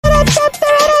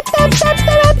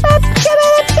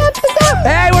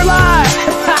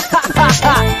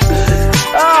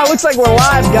like we're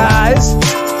live, guys.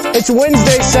 It's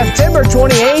Wednesday, September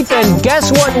 28th, and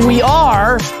guess what we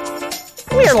are?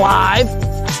 We're live.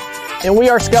 And we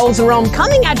are Skeleton Realm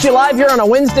coming at you live here on a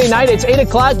Wednesday night. It's 8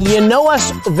 o'clock. You know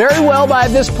us very well by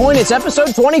this point. It's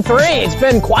episode 23. It's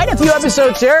been quite a few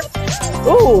episodes here.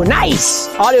 Ooh, nice.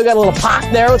 Audio got a little pop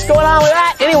there. What's going on with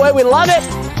that? Anyway, we love it.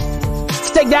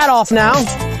 Let's take that off now.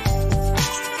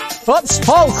 Oops.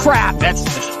 Oh, crap.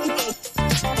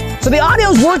 So the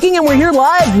audio's working and we're here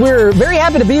live. We're very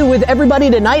happy to be with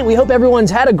everybody tonight. We hope everyone's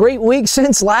had a great week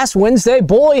since last Wednesday.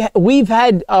 Boy, we've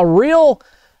had a real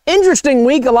interesting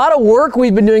week. A lot of work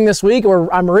we've been doing this week.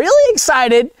 I'm really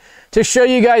excited to show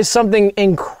you guys something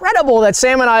incredible that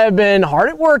Sam and I have been hard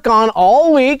at work on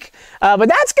all week. But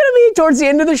that's going to be towards the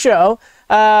end of the show.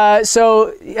 I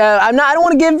don't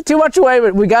want to give too much away,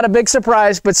 but we got a big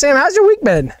surprise. But Sam, how's your week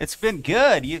been? It's been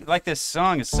good. You like this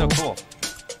song? It's so cool.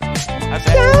 How's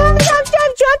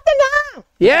that?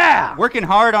 Yeah. Working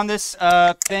hard on this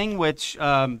thing, which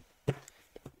I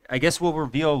guess we'll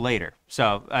reveal later.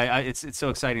 So it's so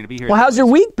exciting to be here. Well, how's your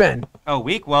week been? Oh,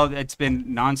 week? Well, it's been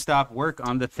nonstop work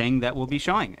on the thing that we'll be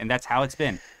showing, and that's how it's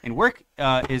been. And work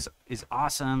is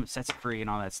awesome, sets it free, and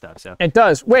all that stuff. So it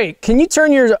does. Wait, can you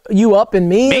turn you up and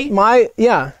me?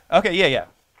 Yeah. Okay, yeah.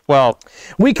 Well,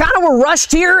 we kind of were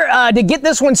rushed here to get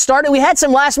this one started. We had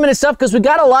some last minute stuff because we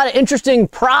got a lot of interesting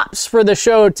props for the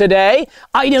show today,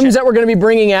 items that we're going to be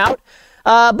bringing out.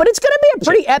 But it's going to be a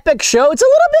pretty epic show. It's a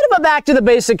little bit of a back to the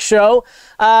basics show.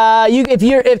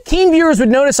 If keen viewers would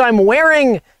notice, I'm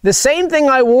wearing the same thing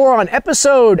I wore on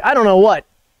episode,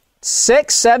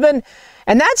 6, 7.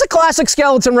 And that's a classic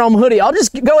Skeleton Realm hoodie. I'll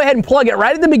just go ahead and plug it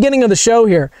right at the beginning of the show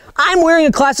here. I'm wearing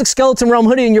a classic Skeleton Realm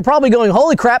hoodie, and you're probably going,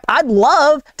 holy crap, I'd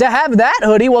love to have that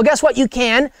hoodie. Well, guess what? You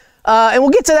can. And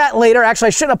we'll get to that later. Actually, I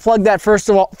should have plugged that first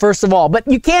of all. But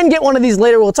you can get one of these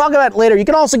later. We'll talk about it later. You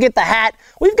can also get the hat.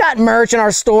 We've got merch in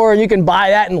our store, and you can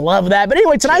buy that and love that. But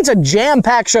anyway, tonight's a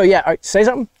jam-packed show. Yeah, all right, say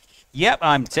something? Yep,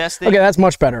 I'm testing. Okay, that's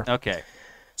much better. Okay.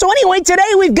 So anyway, today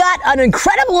we've got an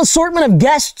incredible assortment of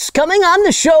guests coming on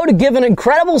the show to give an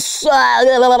incredible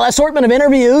assortment of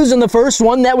interviews. And the first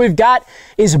one that we've got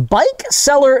is bike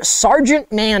seller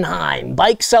Sergeant Mannheim.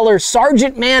 Bike seller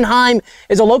Sergeant Mannheim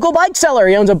is a local bike seller.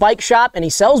 He owns a bike shop and he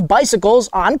sells bicycles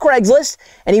on Craigslist.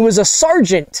 And he was a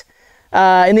sergeant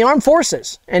in the armed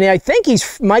forces. And I think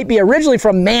might be originally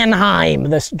from Mannheim,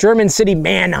 the German city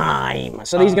Mannheim.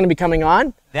 So he's going to be coming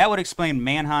on. That would explain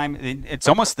Mannheim. It's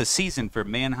almost the season for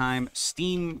Mannheim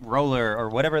Steamroller or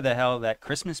whatever the hell that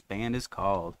Christmas band is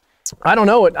called. I don't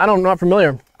know it. I'm not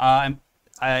familiar. Not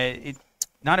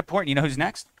important. You know who's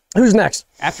next? Who's next?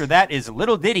 After that is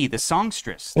Little Diddy, the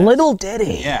songstress. Little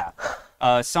Diddy. Yeah.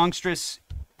 Songstress,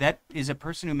 that is a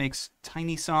person who makes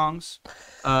tiny songs.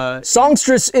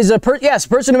 Songstress is a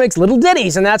person who makes little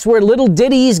ditties, and that's where little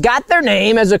ditties got their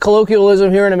name as a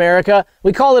colloquialism here in America.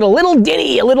 We call it a little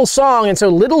ditty, a little song, and so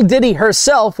Little Diddy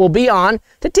herself will be on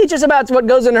to teach us about what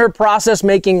goes into her process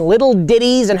making little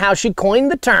ditties and how she coined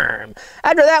the term.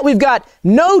 After that, we've got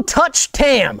No Touch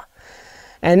Tam,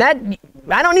 and that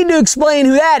I don't need to explain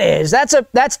who that is.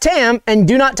 That's Tam, and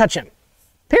do not touch him.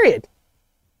 Period.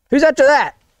 Who's after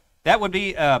that? That would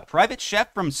be a private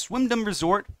chef from Swimdom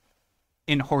Resort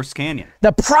in Horse Canyon.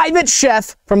 The private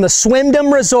chef from the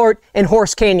Swimdom Resort in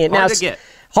Horse Canyon.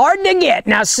 Hard to get.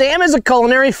 Now, Sam is a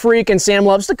culinary freak, and Sam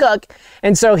loves to cook,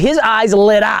 and so his eyes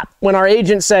lit up when our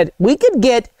agent said, we could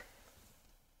get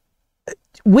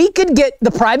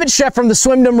the private chef from the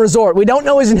Swimdom Resort. We don't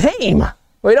know his name.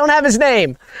 We don't have his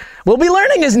name. We'll be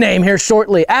learning his name here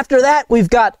shortly. After that, we've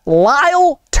got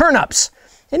Lyle Turnups,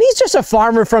 and he's just a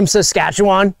farmer from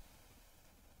Saskatchewan.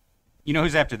 You know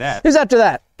who's after that? Who's after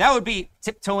that? That would be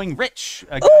Tiptoeing Rich,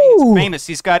 a guy who's famous.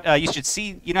 He's got, you should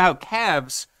see, you know how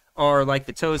calves are like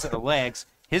the toes of the legs?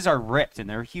 His are ripped, and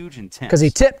they're huge and tense. Because he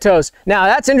tiptoes. Now,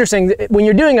 that's interesting. When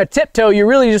you're doing a tiptoe, you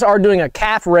really just are doing a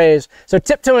calf raise. So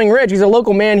Tiptoeing Rich, he's a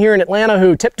local man here in Atlanta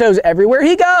who tiptoes everywhere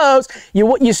he goes.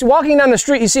 You walking down the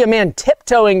street, you see a man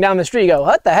tiptoeing down the street. You go,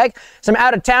 what the heck? Some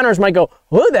out-of-towners might go,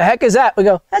 who the heck is that? We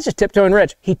go, that's just Tiptoeing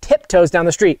Rich. He tiptoes down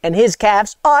the street, and his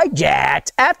calves are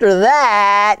jacked. After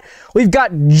that, we've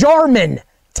got Jarman,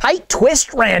 Tight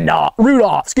Twist Rudolph.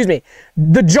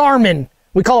 The Jarman.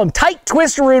 We call him Tight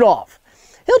Twist Rudolph.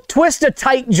 He'll twist a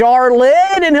tight jar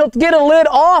lid and he'll get a lid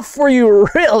off for you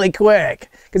really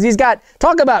quick. Because he's got,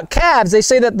 talk about calves, they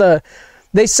say that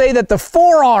the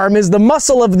forearm is the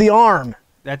muscle of the arm.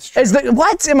 That's true.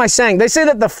 What am I saying? They say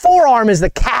that the forearm is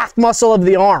the calf muscle of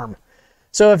the arm.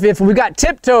 So if we got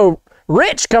Tiptoe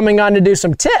Rich coming on to do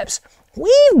some tips,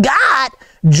 we've got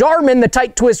Jarman the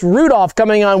Tight Twist Rudolph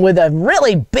coming on with a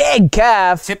really big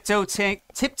calf. Tiptoe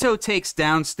takes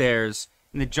downstairs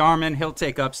And the Jarman, he'll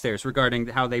take upstairs regarding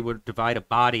how they would divide a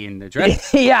body in the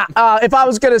dress. Yeah, if I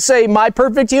was going to say my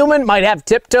perfect human might have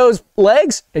Tiptoe's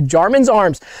legs and Jarman's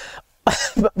arms.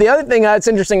 But the other thing that's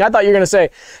interesting, I thought you were going to say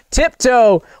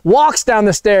Tiptoe walks down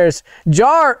the stairs.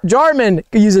 Jarman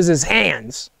uses his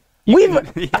hands.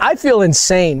 I feel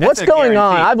insane. What's going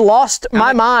on? I've lost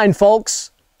my mind,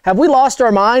 folks. Have we lost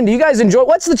our mind? Do you guys enjoy?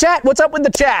 What's the chat? What's up with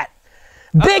the chat?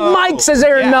 Big Mike, says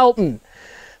Aaron Melton.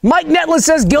 Mike Netless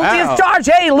says, guilty as charged.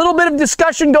 Hey, a little bit of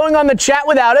discussion going on the chat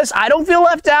without us. I don't feel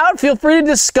left out. Feel free to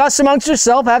discuss amongst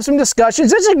yourself, have some discussions.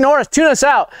 Just ignore us, tune us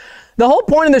out. The whole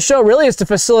point of the show really is to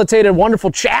facilitate a wonderful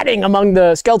chatting among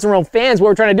the Skeleton Realm fans. What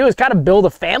we're trying to do is kind of build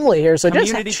a family here. So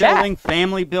community just chat. building,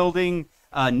 family building,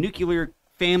 nuclear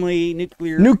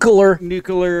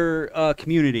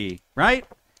community, right?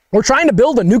 We're trying to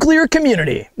build a nuclear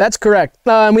community. That's correct.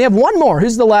 And we have one more.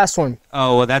 Who's the last one?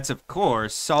 Oh, well, that's, of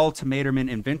course, Saul Tomaterman,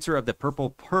 inventor of the purple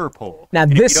purple. Now,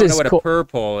 and this if you don't is know what cool. a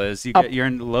purple is, you're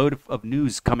in a load of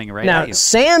news coming right now, at you.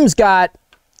 Sam's got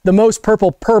the most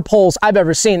purple purples I've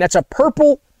ever seen. That's a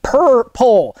purple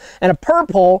purple. And a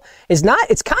purple is not,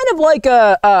 it's kind of like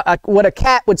what a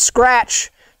cat would scratch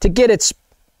to get its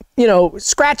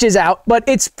scratches out, but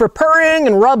it's for purring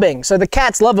and rubbing. So the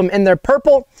cats love them, and they're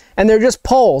purple, and they're just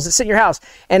poles that sit in your house.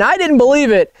 And I didn't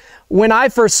believe it when I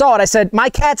first saw it. I said, my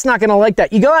cat's not going to like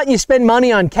that. You go out and you spend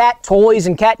money on cat toys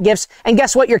and cat gifts, and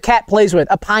guess what your cat plays with?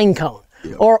 A pine cone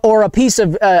or a piece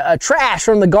of trash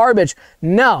from the garbage.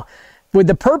 No. With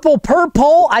the purple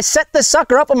pole, I set this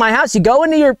sucker up in my house. You go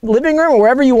into your living room or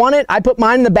wherever you want it. I put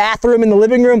mine in the bathroom in the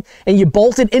living room, and you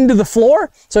bolt it into the floor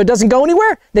so it doesn't go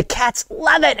anywhere. The cats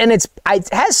love it, and it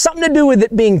has something to do with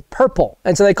it being purple.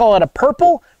 And so they call it a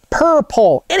purple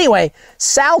pole. Anyway,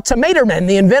 Sal Tomaterman,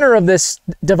 the inventor of this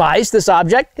device, this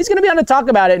object, he's going to be on to talk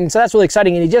about it, and so that's really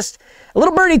exciting. And a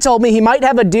little birdie told me he might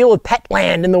have a deal with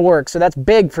Petland in the works, so that's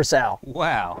big for Sal.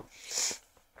 Wow.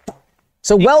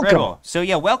 So Incredible. Welcome. So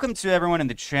yeah, welcome to everyone in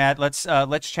the chat. Let's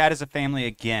chat as a family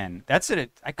again. That's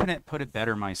it. I couldn't put it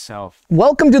better myself.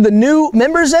 Welcome to the new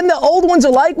members and the old ones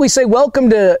alike. We say welcome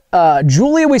to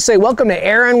Julia. We say welcome to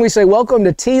Aaron. We say welcome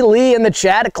to T. Lee in the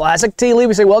chat, a classic T. Lee.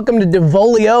 We say welcome to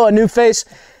Devolio, a new face.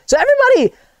 So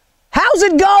everybody, how's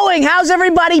it going? How's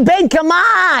everybody been? Come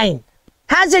on.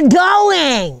 How's it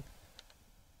going?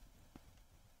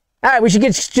 All right, we should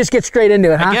just get straight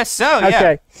into it, huh? I guess so, yeah.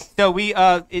 Okay. So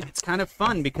it's kind of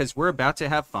fun because we're about to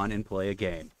have fun and play a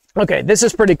game. Okay, this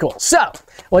is pretty cool. So,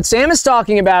 what Sam is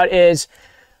talking about is,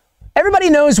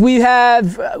 everybody knows we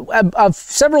have,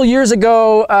 several years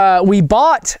ago, we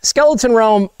bought, Skeleton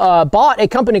Realm bought a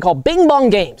company called Bing Bong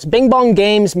Games. Bing Bong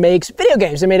Games makes video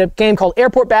games. They made a game called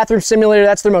Airport Bathroom Simulator.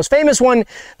 That's their most famous one.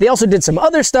 They also did some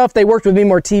other stuff. They worked with Me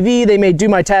More TV. They made Do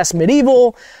My Task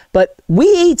Medieval. But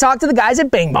we talked to the guys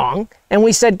at Bing Bong, and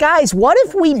we said, guys, what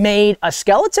if we made a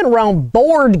Skeleton Realm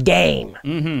board game?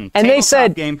 Mm-hmm. And they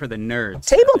said, game for the nerds.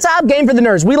 Tabletop game for the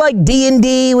nerds. We like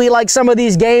D&D. We like some of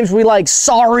these games. We like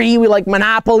Sorry. We like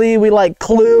Monopoly. We like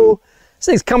Clue. This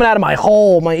thing's coming out of my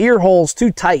hole. My ear hole's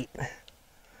too tight.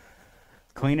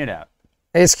 Clean it out.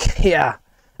 Yeah.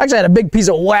 Actually, I had a big piece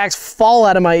of wax fall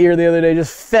out of my ear the other day.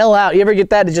 Just fell out. You ever get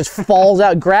that? It just falls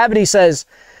out. Gravity says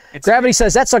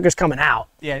that sucker's coming out.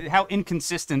 Yeah, how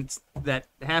inconsistent that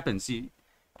happens.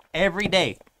 Every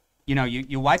day,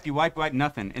 you wipe,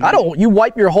 nothing. And You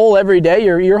wipe your hole every day,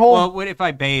 your ear hole? Well, what if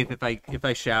I bathe, if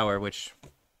I shower, which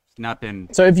has not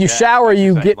been. So if you shower,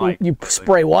 you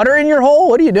spray water in your hole?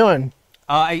 What are you doing?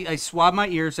 I swab my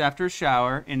ears after a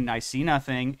shower, and I see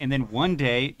nothing. And then one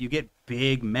day, you get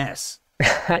big mess.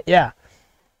 Yeah.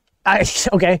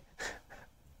 Okay.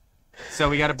 So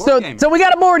we got a board game. So we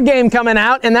got a board game coming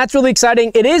out, and that's really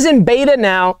exciting. It is in beta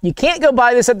now. You can't go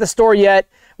buy this at the store yet.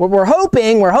 We're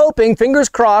hoping, fingers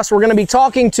crossed, we're going to be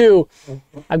talking to,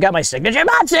 I've got my signature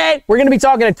boxy. We're going to be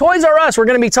talking to Toys R Us. We're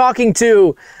going to be talking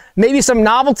to maybe some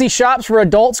novelty shops for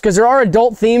adults, because there are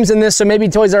adult themes in this, so maybe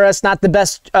Toys R Us not the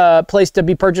best place to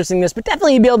be purchasing this, but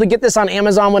definitely you'll be able to get this on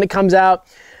Amazon when it comes out.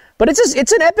 But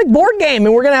it's an epic board game,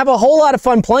 and we're going to have a whole lot of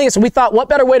fun playing it. So we thought, what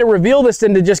better way to reveal this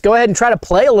than to just go ahead and try to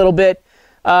play a little bit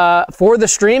for the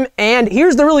stream. And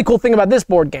here's the really cool thing about this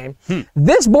board game.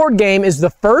 This board game is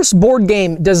the first board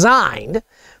game designed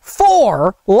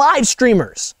for live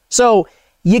streamers. So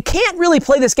you can't really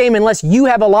play this game unless you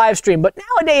have a live stream. But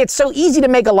nowadays, it's so easy to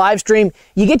make a live stream.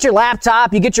 You get your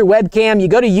laptop, you get your webcam, you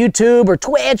go to YouTube or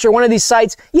Twitch or one of these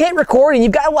sites, you hit record and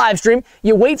you've got a live stream.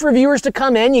 You wait for viewers to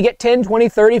come in, you get 10, 20,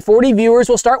 30, 40 viewers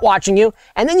will start watching you,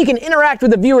 and then you can interact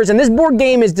with the viewers. And this board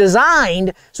game is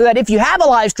designed so that if you have a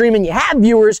live stream and you have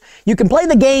viewers, you can play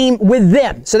the game with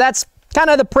them. So that's kind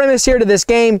of the premise here to this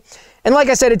game. And like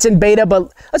I said, it's in beta,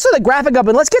 but let's throw the graphic up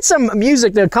and let's get some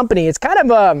music to accompany. It's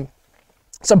kind of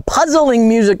some puzzling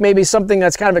music, maybe something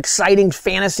that's kind of exciting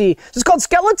fantasy. It's called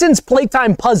Skeleton's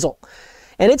Playtime Puzzle.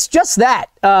 And it's just that.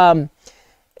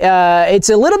 It's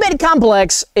a little bit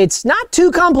complex. It's not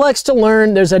too complex to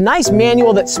learn. There's a nice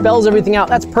manual that spells everything out.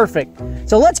 That's perfect.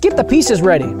 So let's get the pieces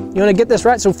ready. You want to get this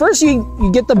right? So first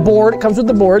you get the board. It comes with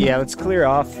the board. Yeah, let's clear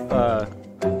off.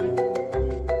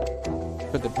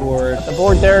 Put the board. The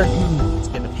board there. Let's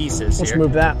get the pieces Let's here.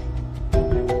 move that.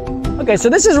 Okay, so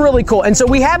this is really cool. And so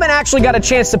we haven't actually got a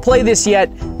chance to play this yet.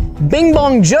 Bing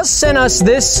Bong just sent us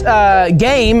this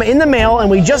game in the mail, and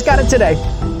we just got it today.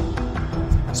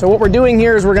 So what we're doing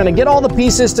here is we're going to get all the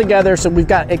pieces together. So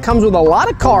it comes with a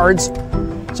lot of cards.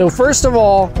 So first of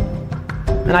all,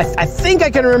 and I think I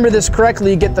can remember this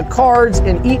correctly, you get the cards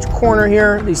in each corner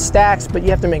here, these stacks, but you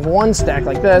have to make one stack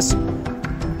like this.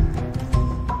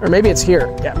 Or maybe it's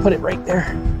here. Yeah, put it right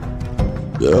there.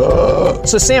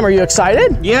 So Sam, are you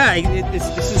excited? Yeah,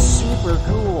 this is super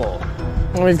cool.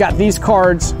 And we've got these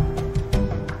cards.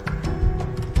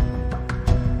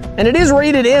 And it is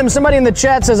rated M. Somebody in the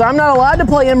chat says, I'm not allowed to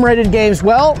play M-rated games.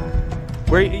 Well,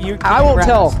 I won't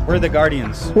tell. We're the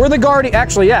Guardians. We're the Guardian.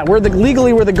 Actually, yeah,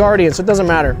 legally we're the Guardians, so it doesn't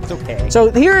matter. It's okay. So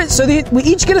we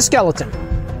each get a skeleton.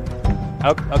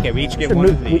 Okay, we each get one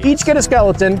of these. We each get a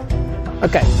skeleton.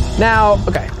 Okay,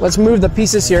 let's move the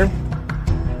pieces here.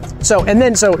 So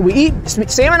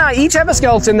Sam and I each have a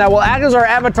skeleton that will act as our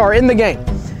avatar in the game.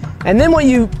 And then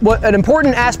an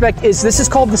important aspect is this is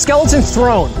called the Skeleton's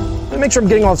Throne. Let me make sure I'm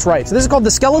getting all this right. So this is called the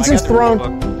Skeleton's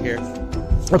Throne. Here.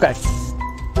 Okay.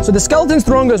 So the Skeleton's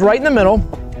Throne goes right in the middle.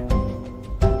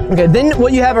 Okay, then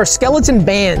what you have are skeleton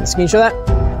bands. Can you show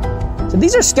that? So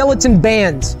these are skeleton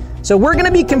bands. So we're going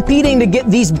to be competing to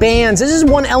get these bands. This is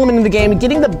one element of the game,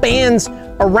 getting the bands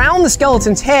around the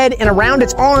skeleton's head and around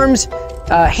its arms,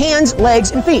 hands,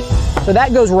 legs, and feet. So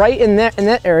that goes right in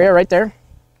that area right there.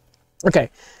 Okay.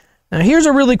 Now here's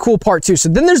a really cool part too. So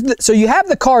then so you have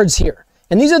the cards here.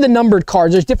 And these are the numbered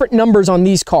cards. There's different numbers on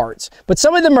these cards, but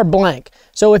some of them are blank.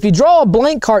 So if you draw a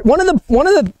blank card, one of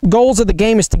the goals of the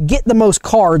game is to get the most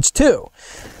cards too.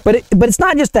 But it's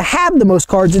not just to have the most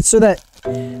cards. It's so that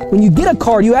when you get a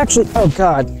card, you actually, oh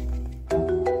God.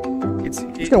 I'm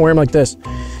just gonna wear them like this.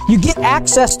 You get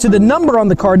access to the number on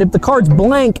the card. If the card's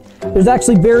blank, there's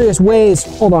actually various ways.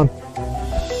 Hold on.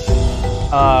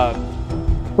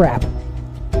 Crap.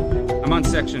 I'm on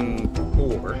section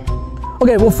 4.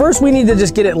 Okay, well first we need to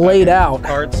just get it laid out.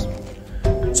 Cards.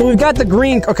 So we've got the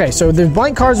green, okay, so the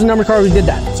blank cards and number cards, we did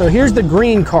that. So here's the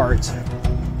green cards.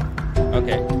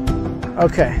 Okay.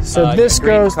 Okay, so this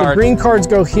goes, the green cards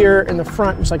go here in the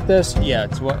front, just like this. Yeah,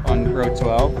 it's on row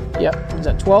 12. Yep, is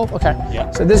that 12? Okay.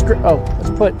 Yeah. So this,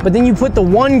 but then you put the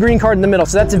one green card in the middle,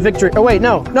 so that's a victory. Oh wait,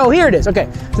 no, here it is, okay.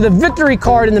 So the victory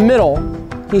card in the middle,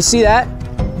 can you see that?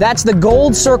 That's the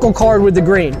gold circle card with the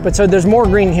green, but so there's more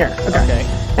green here. Okay.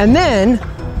 And then,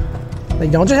 they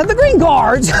don't just have the green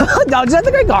cards,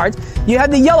 you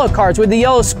have the yellow cards with the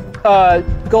yellow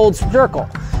gold circle.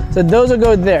 So those will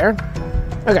go there.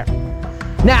 Okay.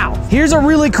 Now, here's a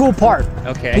really cool part.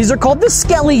 Okay. These are called the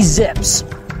Skelly Zips.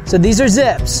 So these are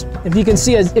zips. If you can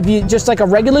see, just like a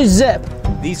regular zip.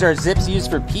 These are zips used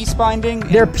for piece binding?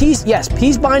 They're piece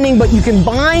binding, but you can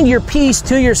bind your piece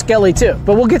to your Skelly too.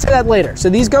 But we'll get to that later. So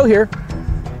these go here.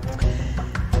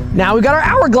 Now we've got our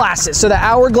hourglasses. So the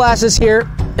hourglasses here,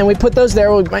 and we put those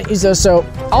there. We might use those. So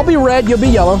I'll be red, you'll be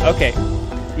yellow. Okay.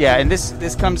 Yeah, and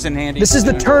this comes in handy. This is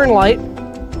the turn light.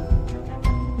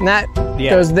 And that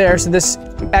goes there. So this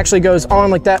actually goes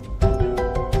on like that.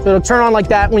 So it'll turn on like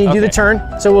that when you do the turn.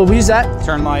 So we'll use that.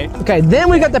 Turn light. Okay, then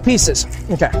we got the pieces.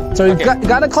 Okay, so we've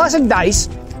got a classic dice.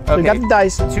 Okay. We got the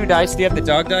dice. 2 dice. Do you have the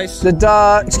dog dice?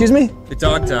 Excuse me? The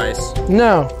dog dice.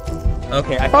 No.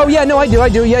 Okay. I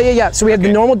do. Yeah. So we have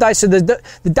the normal dice. So the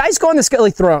dice go on the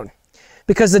Skelly Throne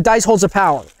because the dice holds a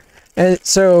power. And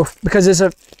so,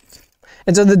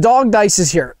 and so the dog dice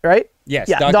is here, right? Yes.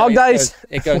 Yeah, dog dice.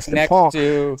 It goes next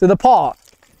to the paw.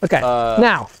 Okay.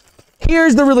 Now,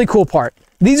 here's the really cool part.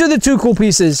 These are the 2 cool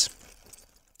pieces,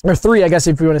 or 3, I guess,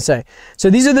 if you want to say.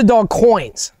 So these are the dog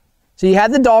coins. So you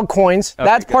have the dog coins. Okay,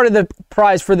 that's part of the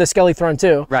prize for the Skelly Throne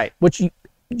too. Right. Which you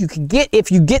can get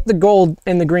if you get the gold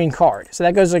and the green card. So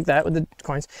that goes like that with the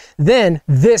coins. Then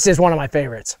this is one of my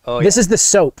favorites. Oh, this is the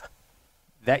soap.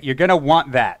 That you're gonna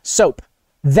want that. Soap.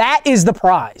 That is the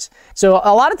prize. So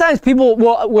a lot of times people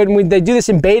will, when they do this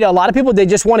in beta, a lot of people, they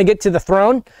just want to get to the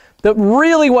throne. But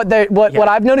really what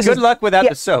I've noticed is... Good luck without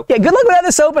the soap. Yeah, good luck without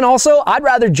the soap. And also, I'd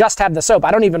rather just have the soap.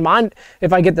 I don't even mind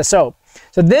if I get the soap.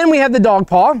 So then we have the dog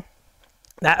paw.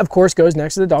 That, of course, goes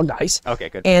next to the dog dice. Okay,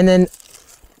 good. And then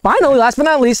finally, last but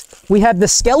not least, we have the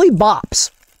Skelly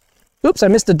Bops. Oops, I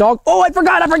missed the dog. Oh, I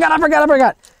forgot.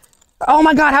 Oh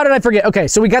my God, how did I forget? Okay,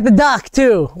 so we got the duck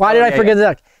too. Why did I forget the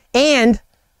duck? And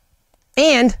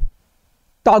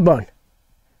dog bone.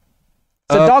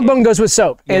 So dog bone goes with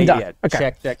soap and duck. Yeah.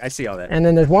 Okay. Check. I see all that. And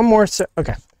then there's one more.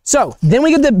 Okay. So then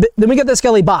we get the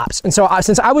Skelly Bops. And so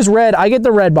since I was red, I get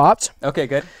the red Bops. Okay,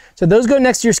 good. So those go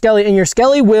next to your Skelly, and your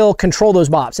Skelly will control those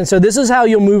Bops. And so this is how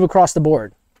you'll move across the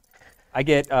board. I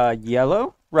get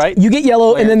yellow, right? You get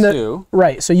yellow, and then two.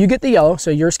 right. So you get the yellow. So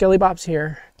your Skelly Bops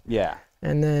here. Yeah.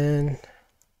 And then,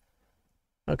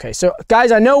 okay, so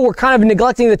guys, I know we're kind of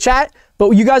neglecting the chat,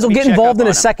 but you guys will get involved in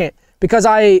a second because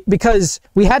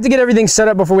we had to get everything set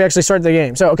up before we actually start the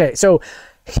game. So, okay, so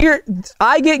here,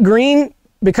 I get green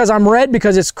because I'm red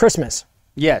because it's Christmas.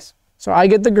 Yes. So I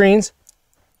get the greens,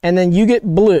 and then you get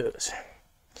blues.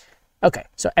 Okay,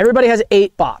 so everybody has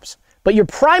 8 bops, but your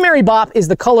primary bop is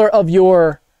the color of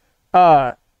your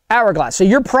hourglass. So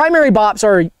your primary bops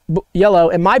are yellow,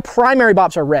 and my primary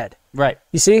bops are red. Right.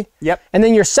 You see? Yep. And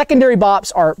then your secondary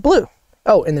bops are blue.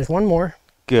 Oh, and there's one more.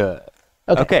 Good.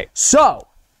 Okay. So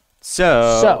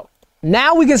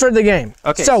now we can start the game.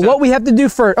 Okay. So what we have to do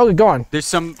first? Oh, go on. There's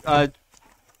some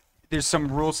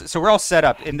rules. So we're all set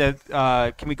up. In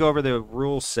the can we go over the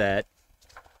rule set?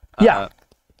 Yeah.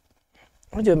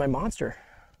 What do I do with my monster?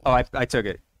 Oh, I took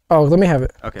it. Oh, let me have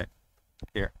it. Okay.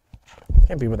 Here.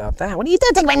 Can't be without that. What are you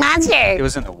doing? Take my monster. It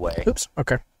was in the way. Oops.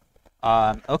 Okay.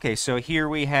 Okay, so here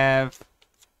we have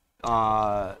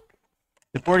the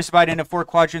board is divided into 4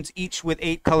 quadrants, each with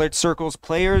 8 colored circles.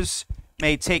 Players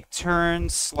may take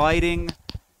turns sliding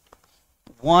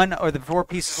one or the 4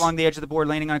 pieces along the edge of the board,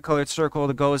 landing on a colored circle.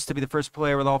 The goal is to be the first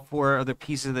player with all 4 other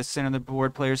pieces of the center of the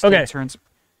board. Players take turns.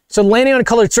 So landing on a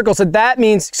colored circle, so that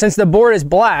means since the board is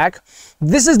black,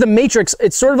 this is the matrix.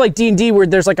 It's sort of like D&D where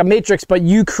there's like a matrix, but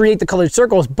you create the colored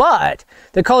circles, but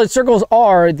the colored circles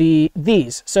are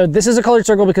these. So this is a colored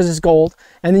circle because it's gold,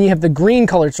 and then you have the green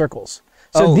colored circles.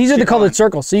 So these are the colored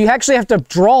circles. So you actually have to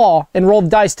draw and roll the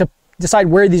dice to decide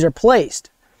where these are placed.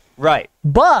 Right.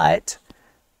 But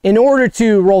in order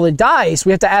to roll the dice,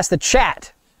 we have to ask the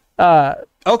chat.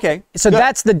 Okay. So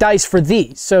that's the dice for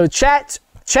these. So chat,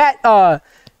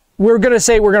 we're going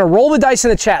to roll the dice in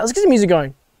the chat. Let's get some music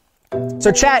going.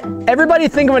 So chat, everybody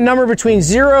think of a number between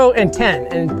 0 and 10.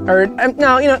 0 and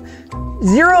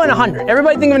 100.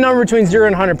 Everybody think of a number between 0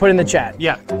 and 100. Put it in the chat.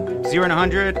 Yeah. 0 and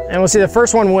 100. And we'll see the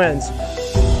first one wins.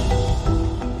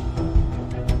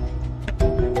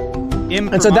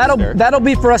 And so that'll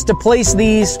be for us to place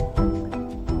these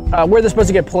where they're supposed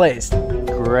to get placed.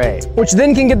 Great. Which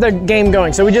then can get the game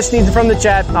going. So we just need from the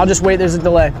chat. I'll just wait. There's a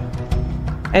delay.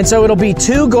 And so it'll be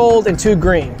 2 gold and 2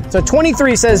 green. So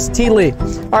 23 says T. Lee.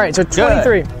 All right, so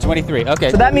 23. Good. 23, okay.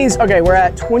 So that means, okay, we're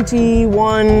at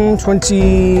 21,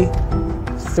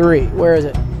 23. Where is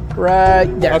it? Right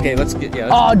there. Okay, let's get,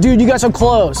 Oh, dude, you got so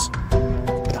close.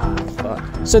 Fuck.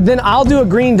 So then I'll do a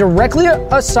green directly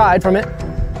aside from it.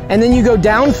 And then you go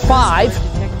down 5.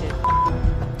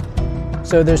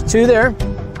 So there's 2 there.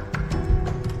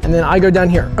 And then I go down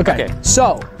here. Okay.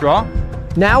 So. Draw?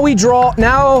 Now we draw,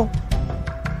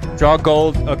 Draw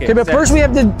gold. Okay, but first we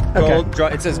have to. Gold. Draw.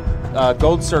 It says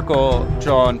gold circle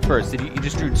drawn first. Did you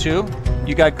just drew 2?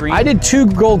 You got green. I did 2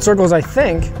 gold circles, I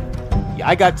think. Yeah,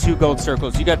 I got 2 gold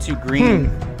circles. You got 2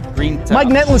 green. Green. Tops. Mike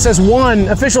Netlin says 1.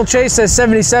 Official Chase says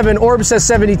 77. Orb says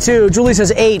 72. Julie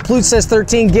says 8. Plute says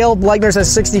 13. Gail Bleichner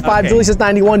says 65. Julie says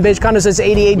 91. Beige Condo says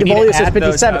 88. Devolio says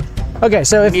 57. Okay,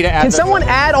 so can someone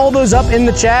add all those up in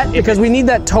the chat because we need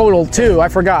that total too? I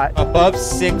forgot. Above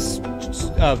 6.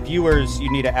 Viewers,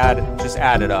 you need to just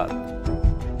add it up.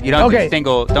 You don't do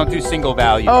single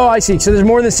value. Oh, I see. So there's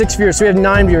more than 6 viewers. So we have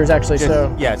 9 viewers actually.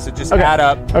 So add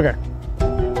up. Okay.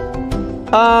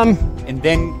 And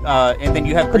then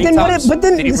you have green tops. But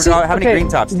then how many green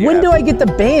tops do you have? When do I get the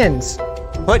bands?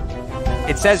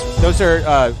 It says those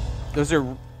are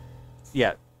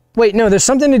yeah. Wait, no. There's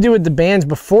something to do with the bands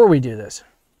before we do this.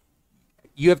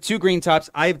 You have 2 green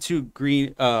tops. I have 2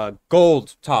 green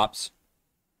gold tops.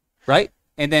 Right?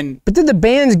 And then... But then the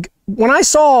bands... When I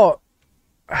saw...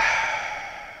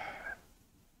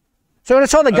 So when I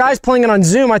saw the guys playing it on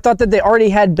Zoom, I thought that they already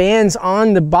had bands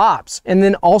on the bops and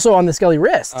then also on the Skelly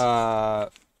wrists.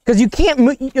 Because you can't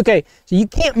move... Okay, so you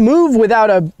can't move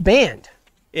without a band.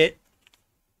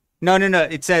 No.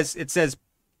 It says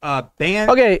band...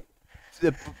 Okay.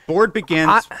 The board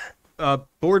begins...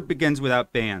 board begins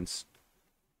without bands.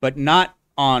 But not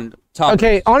on... Toppers.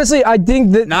 Okay, honestly, I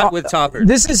think that not with toppers.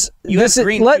 This is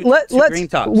green. Green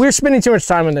tops. We're spending too much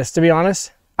time on this, to be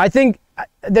honest. I think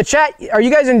the chat. Are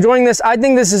you guys enjoying this? I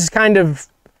think this is kind of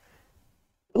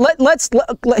let's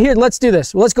do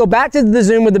this. Let's go back to the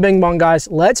Zoom with the Bing Bong guys.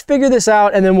 Let's figure this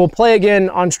out, and then we'll play again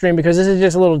on stream because this is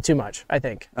just a little too much, I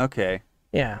think. Okay.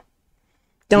 Yeah.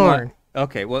 Darn.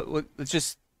 Okay. Well, let's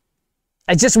just.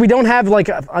 It's just we don't have like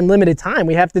unlimited time.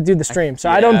 We have to do the stream, so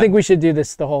I don't Yeah. think we should do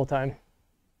this the whole time.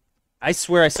 I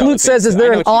swear I saw. Flute says, "Is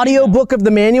there an audio book of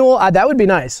the manual?" That would be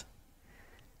nice.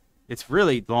 It's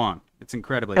really long. It's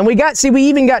incredibly. And we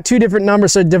even got two different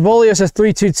numbers. So Devolio says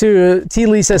 322. T.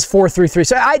 Lee says 433.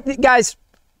 So guys,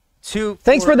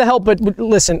 thanks for the help, but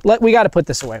listen, we got to put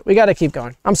this away. We got to keep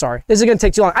going. I'm sorry. This is going to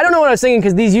take too long. I don't know what I was thinking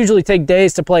because these usually take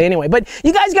days to play anyway. But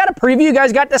you guys got a preview. You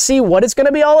guys got to see what it's going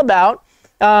to be all about.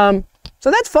 So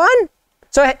that's fun.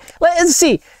 So let's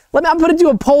see. I'll put it to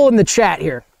a poll in the chat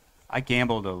here. I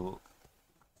gambled a.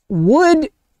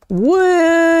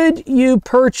 Would you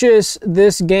purchase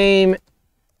this game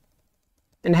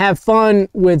and have fun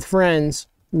with friends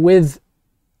with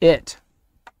it?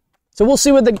 So we'll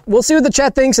see what the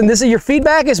chat thinks, and this is your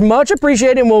feedback is much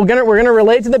appreciated, and we're gonna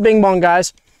relate to the Bing Bong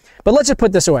guys. But let's just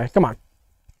put this away. Come on.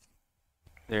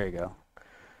 There you go.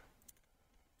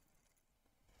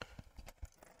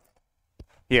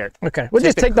 Here. Okay, we'll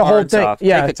just take the whole thing. Off.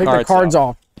 Yeah, take the cards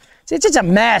off. See, it's just a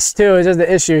mess too. It's just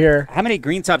the issue here. How many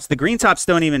green tops? The green tops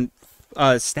don't even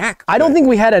stack. I don't think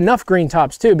we had enough green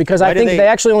tops too, because I think they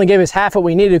actually only gave us half what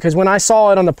we needed. Because when I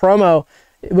saw it on the promo,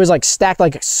 it was like stacked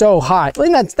like so high. I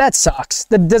think that sucks.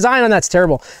 The design on that's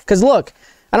terrible. Because look,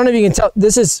 I don't know if you can tell.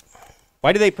 This is.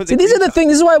 Why do they put? See, these are the things.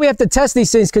 This is why we have to test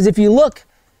these things. Because if you look,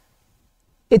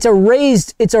 it's a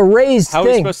raised How thing. are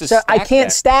we supposed to So I stack can't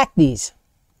that? stack these.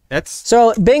 That's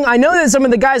So Bing, I know that some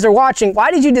of the guys are watching. Why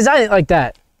did you design it like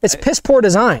that? It's piss poor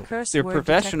design. they're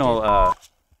professional.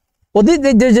 Well,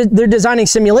 they're designing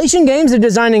simulation games. They're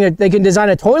designing they can design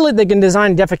a toilet. They can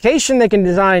design defecation. They can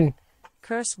design.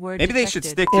 Curse word Maybe they should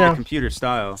stick to the computer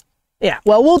style. Yeah.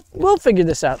 Well, we'll figure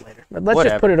this out later. But let's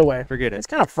just put it away. Forget it. It's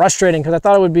kind of frustrating because I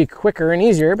thought it would be quicker and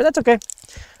easier, but that's okay.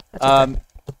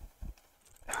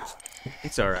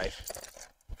 It's all right.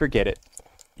 Forget it.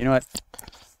 You know what?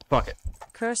 Fuck it.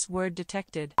 Curse word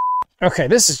detected. Okay,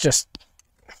 this is just.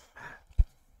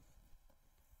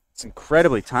 It's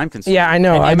incredibly time consuming. Yeah, I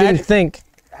know. And I imagine- didn't think.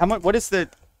 How much? What is the?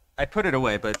 I put it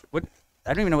away, but what?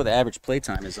 I don't even know what the average play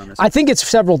time is on this. I think it's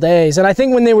several days, and I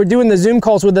think when they were doing the Zoom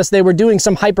calls with us, they were doing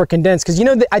some hyper condensed because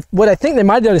what I think they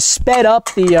might have done is sped up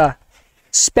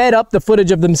the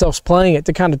footage of themselves playing it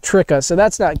to kind of trick us. So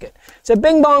that's not good. So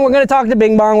Bing Bong, we're gonna talk to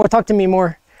Bing Bong. We'll talk to me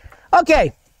more.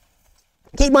 Okay.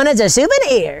 Keep one as a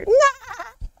souvenir.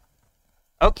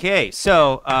 Okay,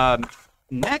 so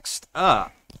next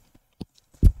up,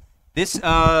 this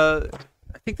I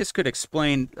think this could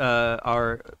explain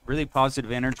our really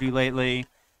positive energy lately,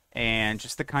 and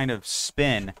just the kind of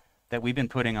spin that we've been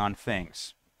putting on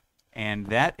things, and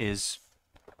that is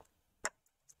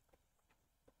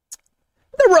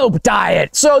The rope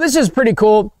diet. So this is pretty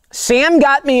cool. Sam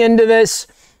got me into this.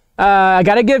 I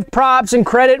got to give props and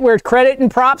credit where credit and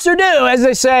props are due, as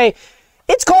they say.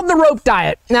 It's called the rope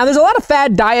diet. Now, there's a lot of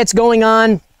fad diets going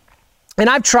on, and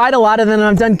I've tried a lot of them.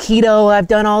 I've done keto. I've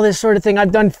done all this sort of thing.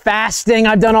 I've done fasting.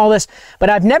 I've done all this, but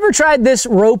I've never tried this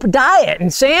rope diet.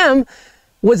 And Sam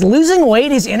was losing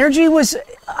weight. His energy was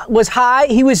high.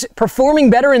 He was performing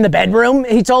better in the bedroom,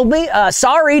 he told me.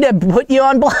 Sorry to put you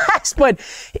on blast, but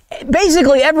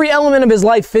basically every element of his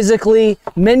life, physically,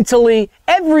 mentally,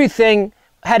 everything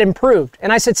had improved.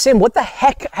 And I said, Sam, what the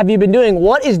heck have you been doing?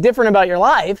 What is different about your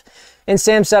life? And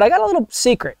Sam said, I got a little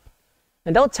secret,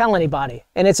 and don't tell anybody.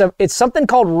 And it's something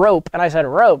called rope. And I said,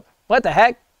 rope? What the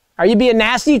heck? Are you being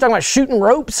nasty? You talking about shooting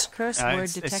ropes? Curse word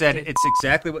it detected. said it's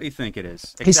exactly what you think it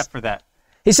is, except for that.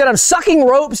 He said, I'm sucking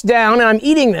ropes down and I'm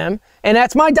eating them, and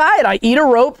that's my diet. I eat a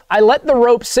rope, I let the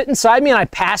rope sit inside me, and I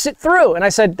pass it through. And I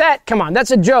said, come on,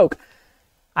 that's a joke.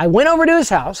 I went over to his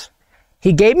house.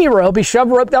 He gave me rope. He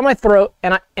shoved rope down my throat,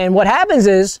 and what happens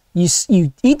is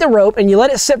you eat the rope and you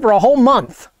let it sit for a whole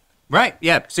month. Right,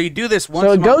 yeah. So you do this once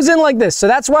So a it month. goes in like this. So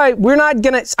that's why we're not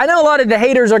going to, I know a lot of the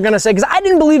haters are going to say, because I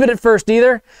didn't believe it at first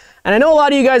either, and I know a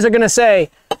lot of you guys are going to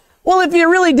say, well, if you're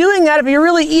really doing that, if you're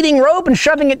really eating rope and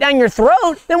shoving it down your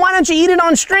throat, then why don't you eat it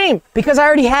on stream? Because I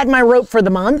already had my rope for the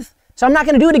month, so I'm not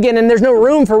going to do it again, and there's no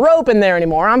room for rope in there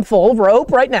anymore. I'm full of rope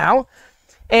right now.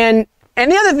 And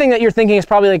the other thing that you're thinking is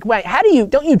probably like, wait,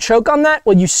 don't you choke on that?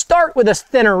 Well, you start with a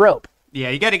thinner rope. Yeah,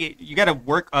 you gotta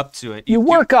work up to it. You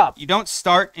work up. You don't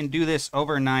start and do this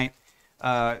overnight,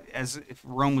 as if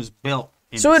Rome was built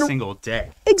in So a single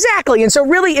day. Exactly. And so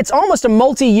really it's almost a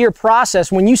multi-year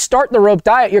process. When you start the rope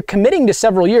diet, you're committing to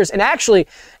several years. And actually,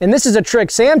 and this is a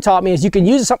trick Sam taught me, is you can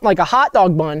use something like a hot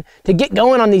dog bun to get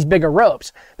going on these bigger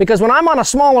ropes. Because when I'm on a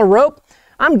smaller rope,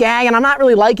 I'm gagging, I'm not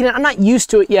really liking it, I'm not used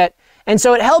to it yet. And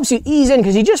so it helps you ease in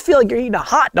because you just feel like you're eating a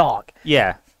hot dog.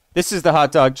 Yeah. This is the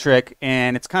hot dog trick,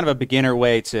 and it's kind of a beginner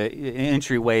way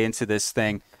entryway into this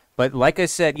thing. But like I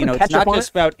said, you know, it's not just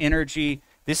about energy.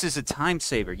 This is a time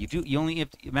saver. You only have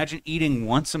to imagine eating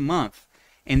once a month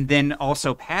and then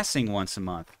also passing once a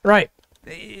month. Right.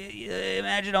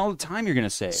 Imagine all the time you're going to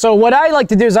save. So what I like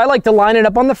to do is I like to line it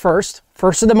up on the first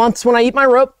of the month when I eat my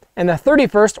rope, and the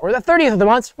 31st or the 30th of the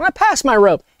month when I pass my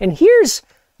rope. And here's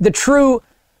the true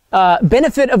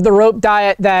benefit of the rope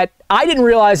diet that I didn't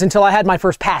realize until I had my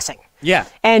first passing. Yeah.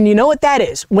 And you know what that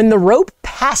is? When the rope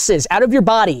passes out of your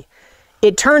body,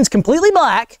 it turns completely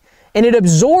black and it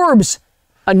absorbs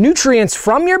nutrients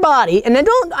from your body. And then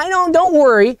don't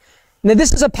worry. Now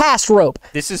this is a passed rope.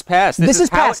 This is passed. This is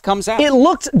how it comes out. It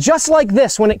looked just like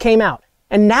this when it came out.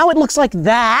 And now it looks like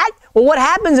that. Well, what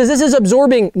happens is this is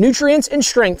absorbing nutrients and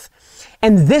strength.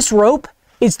 And this rope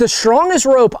is the strongest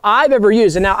rope I've ever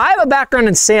used. And now I have a background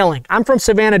in sailing. I'm from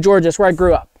Savannah, Georgia. That's where I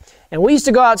grew up. And we used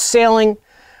to go out sailing.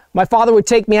 My father would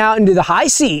take me out into the high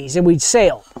seas and we'd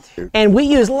sail. And we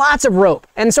use lots of rope.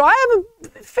 And so I have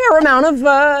a fair amount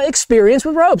of experience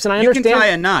with ropes. And I understand. You can tie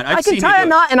a knot. I can tie a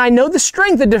knot, and I know the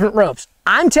strength of different ropes.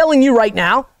 I'm telling you right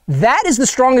now, that is the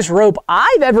strongest rope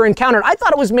I've ever encountered. I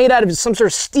thought it was made out of some sort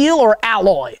of steel or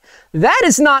alloy. That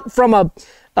is not from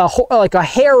like a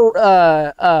hair,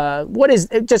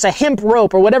 just a hemp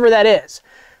rope or whatever that is.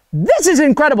 This is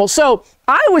incredible. So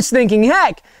I was thinking,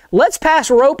 heck, let's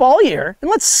pass rope all year and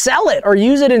let's sell it or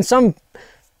use it in some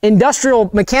industrial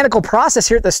mechanical process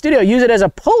here at the studio. Use it as a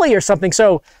pulley or something.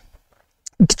 So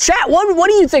chat, what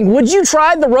do you think? Would you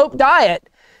try the rope diet?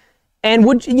 And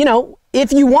would, you know,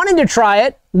 if you wanted to try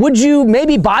it, would you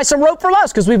maybe buy some rope from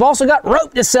us? Because we've also got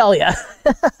rope to sell you.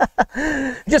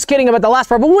 Just kidding about the last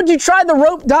part. But would you try the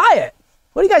rope diet?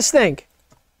 What do you guys think?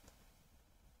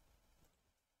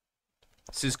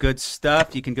 This is good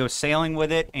stuff. You can go sailing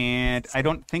with it, and I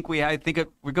think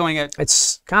we're going at.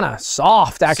 It's kind of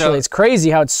soft, actually. So, it's crazy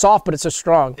how it's soft, but it's so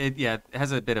strong. It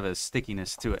has a bit of a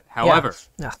stickiness to it. However,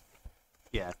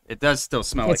 yeah, it does still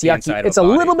smell like it's the yucky. inside It's of a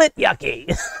body. little bit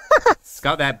yucky. It's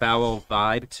got that bowel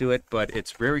vibe to it, but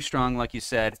it's very strong, like you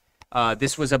said.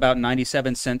 This was about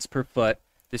 97 cents per foot.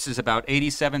 This is about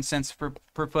 87 cents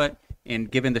per foot. And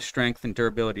given the strength and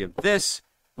durability of this,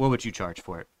 what would you charge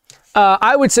for it?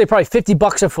 I would say probably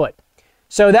 $50 a foot.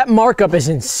 So that markup is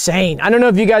insane. I don't know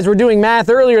if you guys were doing math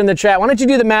earlier in the chat. Why don't you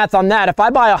do the math on that? If I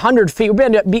buy 100 feet, we're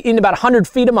going to be eating about 100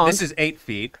 feet a month. This is 8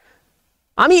 feet.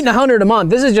 I'm eating 100 a month.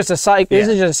 This is just This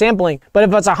is just a sampling. But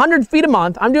if it's 100 feet a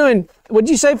month, I'm doing, what'd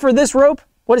you say for this rope?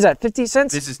 What is that, 50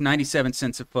 cents? This is 97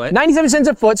 cents a foot. 97 cents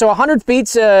a foot. So 100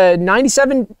 feet's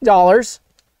 $97.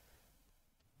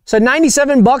 So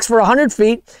 $97 for 100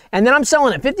 feet. And then I'm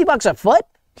selling it $50 a foot?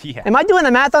 Yeah. Am I doing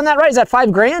the math on that right? Is that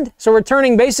 $5,000? So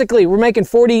we're making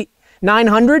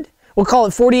 4,900. We'll call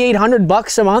it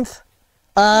 $4,800 a month.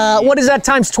 What is that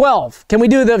times 12? Can we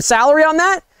do the salary on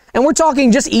that? And we're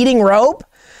talking just eating rope.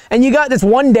 And you got this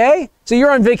one day. So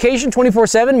you're on vacation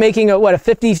 24/7 making a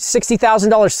 $50,000,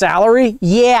 $60,000 salary?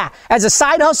 Yeah. As a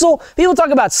side hustle, people talk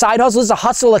about side hustles, it's a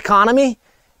hustle economy.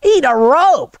 Eat a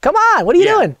rope. Come on. What are you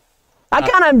doing?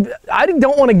 I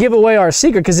don't want to give away our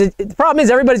secret because the problem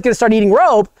is everybody's going to start eating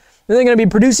rope and they're going to be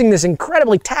producing this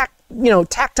incredibly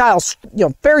tactile,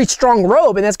 very strong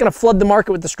rope, and that's going to flood the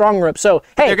market with the strong rope. So,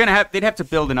 hey. They'd have to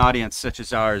build an audience such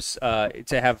as ours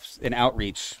to have an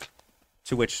outreach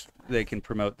to which they can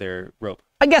promote their rope.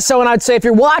 I guess so, and I'd say if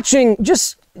you're watching,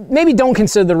 just maybe don't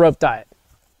consider the rope diet.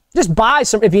 Just buy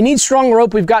some. If you need strong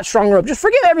rope, we've got strong rope. Just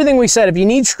forget everything we said. If you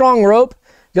need strong rope,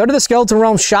 go to the Skeleton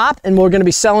Realm shop, and we're going to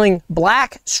be selling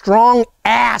black,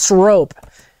 strong-ass rope.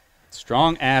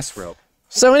 Strong-ass rope.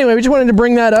 So anyway, we just wanted to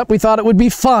bring that up. We thought it would be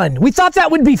fun. We thought that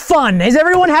would be fun. Is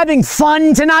everyone having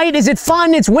fun tonight? Is it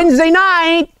fun? It's Wednesday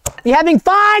night. You having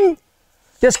fun?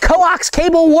 Does coax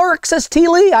cable work, says T.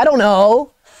 Lee? I don't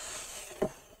know.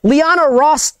 Liana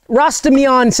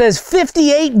Rostamian says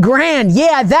 58 grand.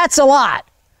 Yeah, that's a lot.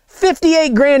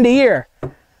 58 grand a year.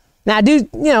 Now, dude,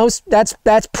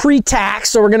 that's pre-tax,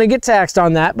 so we're going to get taxed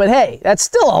on that. But hey, that's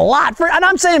still a lot. And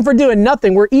I'm saying for doing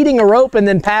nothing. We're eating a rope and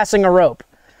then passing a rope.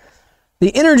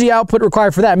 The energy output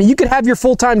required for that. I mean, you could have your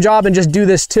full-time job and just do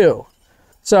this too.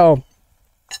 So,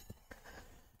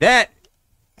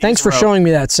 thanks for showing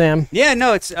me that, Sam. Yeah,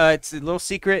 no, it's a little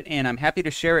secret, and I'm happy to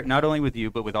share it not only with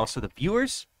you, but with also the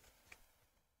viewers.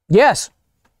 Yes.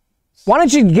 Why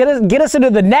don't you get us into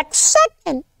the next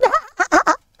second?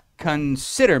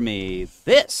 Consider me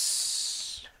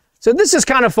this. So this is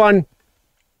kind of fun.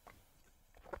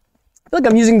 I feel like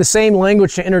I'm using the same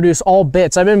language to introduce all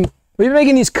bits. We've been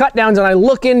making these cut downs, and I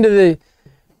look into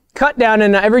cut down,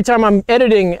 and every time I'm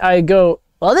editing, I go,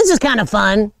 well, this is kind of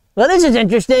fun. Well, this is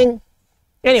interesting.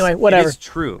 Anyway, whatever. It is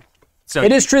true. So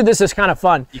It is true. This is kind of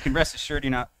fun. You can rest assured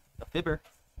you're not a fibber.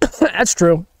 That's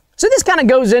true. So this kind of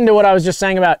goes into what I was just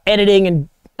saying about editing and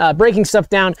breaking stuff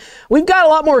down. We've got a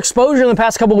lot more exposure in the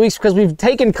past couple of weeks because we've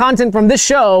taken content from this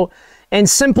show and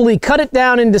simply cut it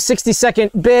down into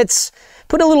 60-second bits,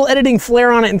 put a little editing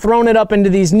flair on it, and thrown it up into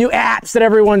these new apps that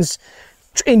everyone's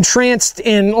entranced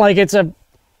in, like it's a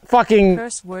fucking,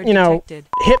 Curse word you know, detected.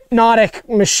 hypnotic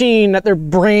machine that their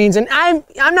brains. And I'm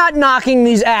not knocking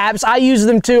these apps. I use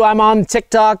them too. I'm on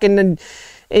TikTok and then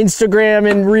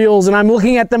Instagram and Reels, and I'm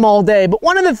looking at them all day. But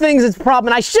one of the things that's a problem,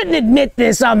 and I shouldn't admit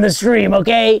this on the stream,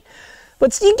 okay?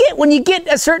 But when you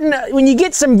get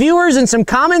some viewers and some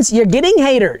comments, you're getting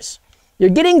haters. You're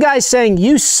getting guys saying,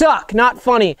 you suck, not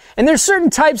funny. And there's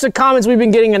certain types of comments we've been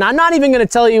getting, and I'm not even going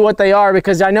to tell you what they are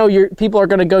because I know people are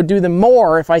going to go do them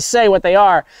more if I say what they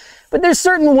are. But there's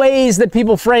certain ways that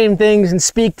people frame things and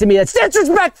speak to me that's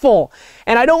disrespectful,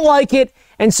 and I don't like it.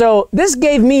 And so this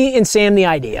gave me and Sam the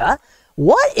idea,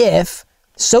 what if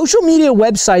social media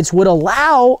websites would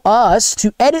allow us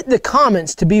to edit the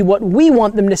comments to be what we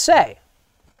want them to say?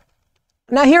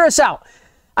 Now hear us out.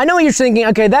 I know what you're thinking,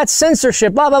 okay, that's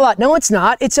censorship, blah, blah, blah. No, it's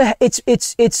not. It's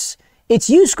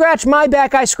you scratch my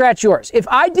back, I scratch yours. If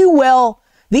I do well,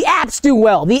 the apps do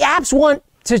well. The apps want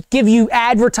to give you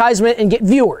advertisement and get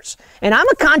viewers. And I'm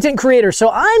a content creator, so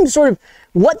I'm sort of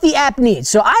what the app needs.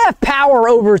 So I have power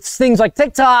over things like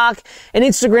TikTok and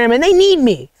Instagram, and they need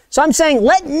me. So I'm saying,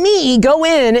 let me go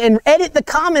in and edit the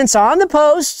comments on the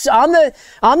posts, on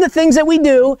the things that we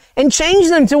do, and change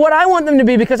them to what I want them to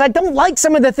be, because I don't like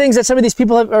some of the things that some of these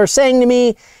people are saying to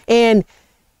me, and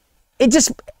it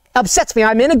just upsets me.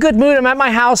 I'm in a good mood. I'm at my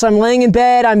house. I'm laying in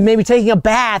bed. I'm maybe taking a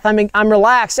bath. I'm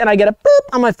relaxed, and I get a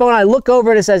boop on my phone. I look over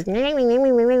and it says, and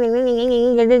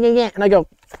I go.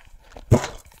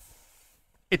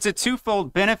 It's a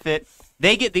twofold benefit.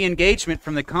 They get the engagement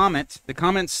from the comment. The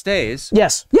comment stays.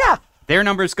 Yes. Yeah. Their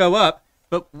numbers go up,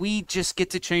 but we just get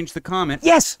to change the comment.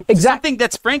 Yes. Exactly. Something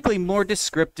that's frankly more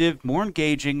descriptive, more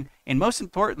engaging, and most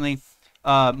importantly,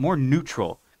 more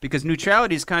neutral. Because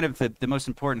neutrality is kind of the most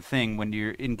important thing when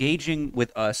you're engaging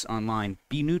with us online.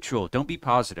 Be neutral. Don't be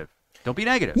positive. Don't be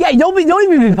negative. Yeah, don't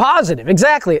even be positive.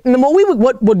 Exactly. And then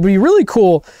what would be really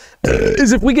cool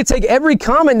is if we could take every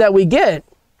comment that we get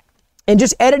and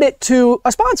just edit it to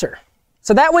a sponsor.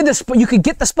 So that way you could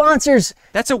get the sponsors.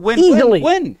 That's a easily.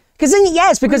 win-win-win. Because in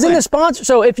the sponsor,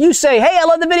 so if you say, hey, I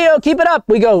love the video, keep it up,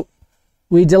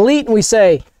 we delete and we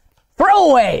say,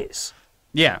 throwaways.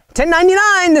 Yeah.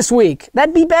 $10.99 this week.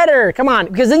 That'd be better. Come on.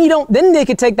 Because then they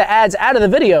could take the ads out of the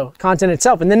video content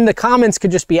itself, and then the comments could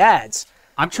just be ads.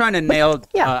 I'm trying to nail.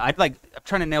 Yeah. I'm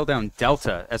trying to nail down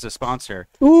Delta as a sponsor.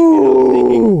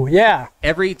 Ooh, yeah.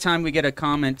 Every time we get a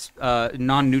comment,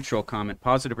 non-neutral comment,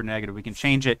 positive or negative, we can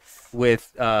change it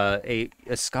with a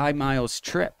Sky Miles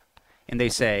trip, and they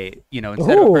say,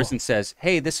 instead of a person says,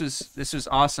 "Hey, this was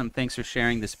awesome. Thanks for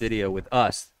sharing this video with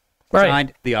us." Right.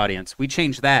 Signed the audience. We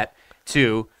change that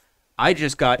to, "I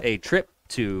just got a trip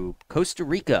to Costa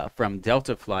Rica from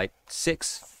Delta Flight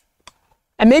 6."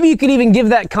 And maybe you could even give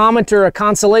that commenter a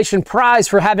consolation prize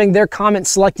for having their comment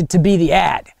selected to be the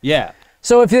ad. Yeah.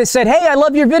 So if they said, hey, I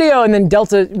love your video, and then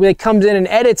Delta comes in and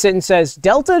edits it and says,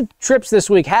 Delta trips this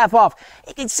week, half off,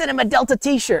 you can send them a Delta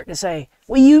t-shirt to say,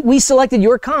 we selected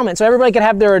your comment. So everybody could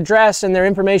have their address and their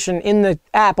information in the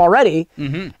app already.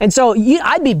 Mm-hmm. And so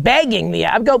I'd be begging the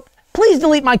app, go, please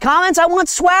delete my comments. I want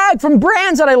swag from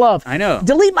brands that I love. I know.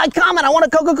 Delete my comment. I want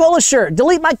a Coca-Cola shirt.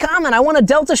 Delete my comment. I want a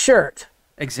Delta shirt.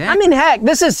 Exactly. I mean, heck,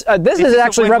 this is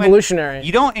actually revolutionary.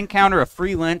 You don't encounter a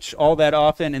free lunch all that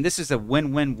often, and this is a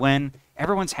win-win-win.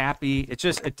 Everyone's happy. It's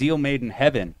just a deal made in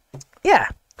heaven. Yeah.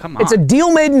 Come on. It's a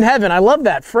deal made in heaven. I love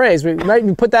that phrase. We might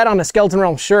even put that on a Skeleton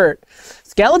Realm shirt.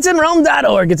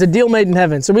 SkeletonRealm.org. It's a deal made in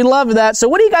heaven. So we love that. So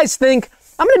what do you guys think?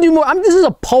 I'm going to do more. This is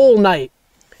a poll night.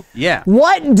 Yeah.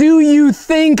 What do you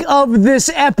think of this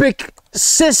epic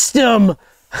system?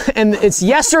 And it's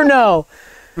yes or no.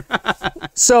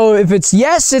 So if it's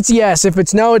yes, it's yes. If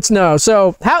it's no, it's no.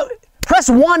 So press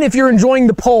 1 if you're enjoying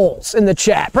the polls in the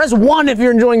chat. Press 1 if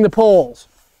you're enjoying the polls.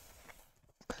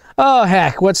 Oh,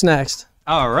 heck. What's next?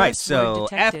 All right. First word So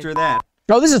detected. after that.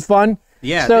 Oh, this is fun.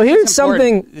 Yeah. So this is here's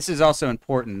important. something. This is also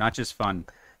important, not just fun.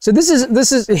 So this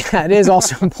is yeah, it is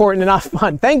also important and not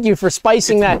fun. Thank you for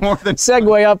spicing that more than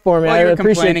segue up for me. Well, I you're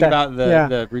appreciate complaining that. about Yeah.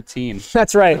 the routine.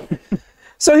 That's right.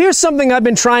 So here's something I've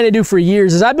been trying to do for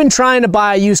years is I've been trying to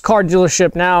buy a used car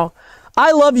dealership now.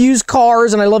 I love used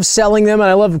cars and I love selling them and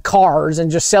I love cars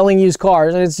and just selling used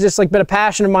cars. And it's just like been a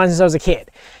passion of mine since I was a kid.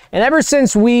 And ever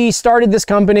since we started this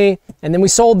company, and then we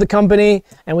sold the company,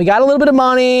 and we got a little bit of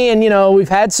money, and we've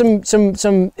had some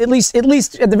at least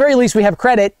at the very least we have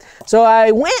credit. So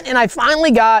I went and I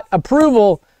finally got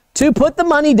approval to put the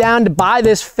money down to buy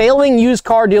this failing used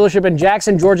car dealership in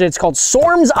Jackson, Georgia. It's called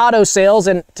Storms Auto Sales.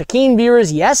 And to keen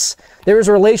viewers, yes, there is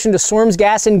a relation to Storms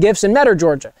Gas and Gifts in Metter,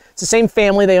 Georgia. It's the same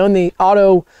family. They own the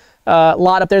auto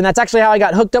lot up there. And that's actually how I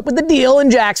got hooked up with the deal in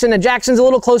Jackson. And Jackson's a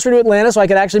little closer to Atlanta, so I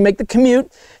could actually make the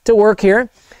commute to work here.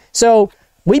 So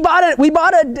we bought a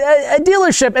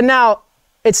dealership, and now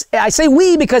I say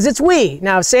we because it's we.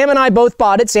 Now, Sam and I both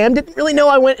bought it. Sam didn't really know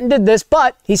I went and did this,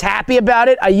 but he's happy about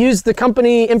it. I used the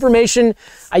company information.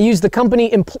 I used the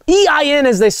company EIN,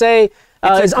 as they say,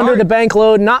 is under the bank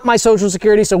load, not my social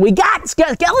security. So we got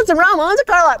Skeleton Realm owns a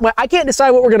car lot. I can't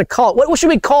decide what we're going to call it. What should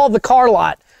we call the car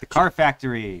lot? The Car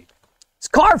Factory. It's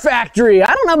Car Factory.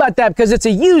 I don't know about that because it's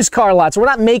a used car lot, so we're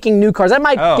not making new cars. That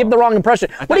might give the wrong impression.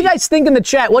 What do you guys think in the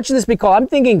chat? What should this be called? I'm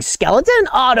thinking Skeleton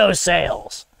Auto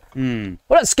Sales. What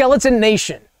about Skeleton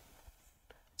Nation?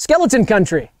 Skeleton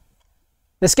Country.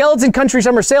 The Skeleton Country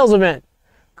Summer Sales Event.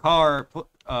 Car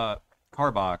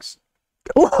Box.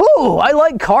 Ooh, I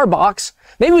like Carbox.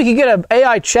 Maybe we could get an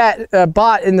AI chat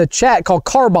bot in the chat called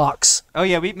Carbox. Oh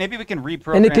yeah, maybe we can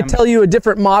reprogram. And it could tell you a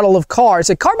different model of car.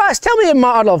 Say, Carbox, tell me a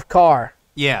model of car.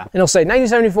 Yeah. And it'll say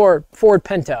 1974 Ford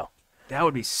Pinto. That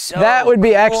would be so That would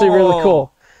be actually really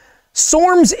cool.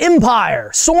 Storms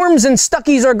Empire. Storms and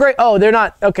Stuckies are great. Oh, they're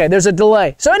not. Okay, there's a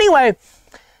delay. So anyway,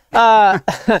 I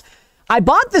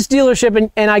bought this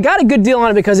dealership and I got a good deal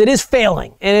on it because it is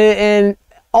failing. And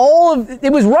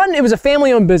it was a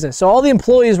family-owned business. So all the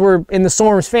employees were in the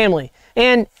Storms family.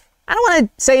 And I don't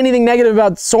want to say anything negative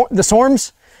about the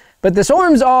Storms, but the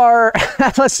Storms are,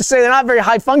 let's just say they're not very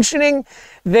high-functioning.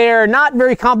 They're not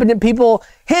very competent people,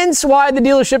 hence why the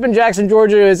dealership in Jackson,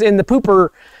 Georgia is in the pooper.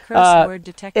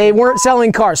 They weren't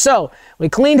selling cars. So we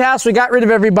cleaned house, we got rid of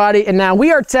everybody, and now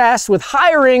we are tasked with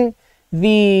hiring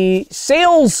the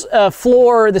sales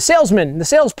floor, the salesmen, the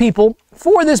salespeople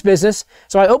for this business.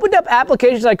 So I opened up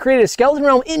applications. I created a Skeleton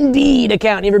Realm Indeed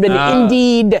account. You ever been to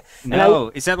Indeed?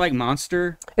 No. Is that like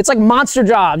Monster? It's like Monster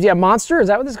Jobs. Yeah, Monster. Is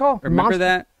that what it's called? Remember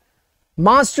that?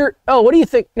 Monster. Oh, what do you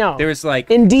think? No. There was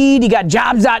like Indeed. You got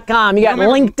Jobs.com. You got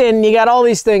LinkedIn. You got all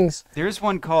these things. There's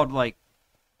one called like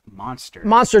Monster.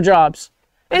 Monster Jobs.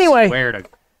 Anyway. I swear to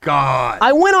God.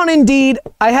 I went on Indeed.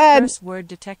 I had Curse word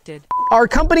detected. Our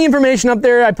company information up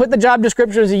there. I put the job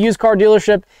description as a used car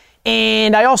dealership.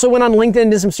 And I also went on LinkedIn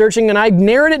and did some searching. And I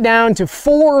narrowed it down to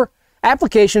 4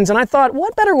 applications. And I thought,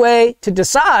 what better way to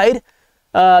decide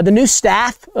the new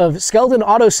staff of Skeleton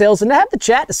Auto Sales than to have the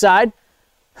chat decide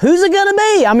who's it going to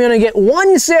be? I'm going to get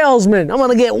one salesman. I'm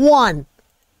going to get one.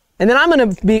 And then I'm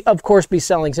going to, of course, be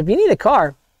selling. So if you need a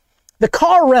car, the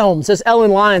Car Realm, says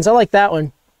Ellen Lyons. I like that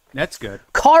one. That's good.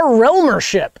 Car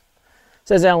Realmership,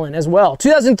 says Ellen as well.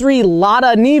 2003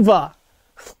 Lada Niva.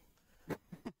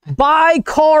 Buy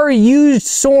car used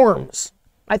Storms.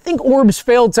 I think Orbs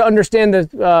failed to understand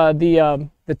the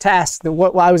task,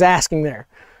 what I was asking there.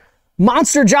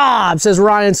 Monster Job, says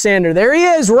Ryan Sander. There he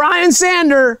is, Ryan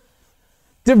Sander.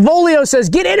 Devolio says,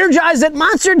 get energized at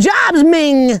Monster Jobs,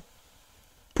 Ming.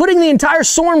 Putting the entire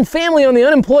Storm family on the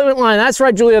unemployment line. That's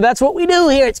right, Julia. That's what we do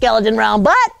here at Skeleton Realm.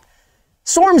 But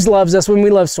Storms loves us when we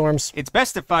love Storms. It's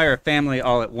best to fire a family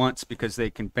all at once because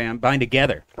they can bind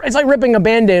together. It's like ripping a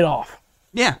Band-Aid off.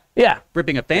 Yeah. Yeah.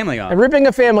 Ripping a family off. And ripping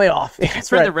a family off. Yeah, that's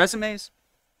Print right. the resumes?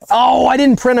 Oh, I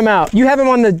didn't print them out. You have them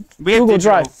on the Google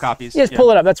Drive. Copies. Yes,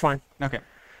 pull it up. That's fine. Okay.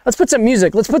 Let's put some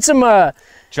music. Let's put some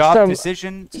job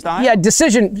decision style? Yeah,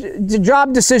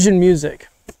 job decision music.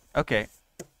 Okay.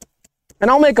 And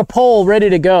I'll make a poll ready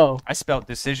to go. I spelled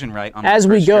decision right on as the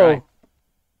first we go. try.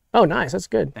 Oh, nice. That's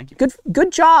good. Thank you.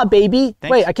 Good job, baby.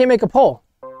 Thanks. Wait, I can't make a poll.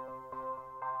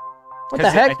 What the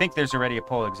heck? I think there's already a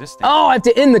poll existing. Oh, I have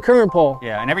to end the current poll.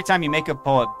 Yeah, and every time you make a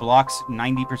poll, it blocks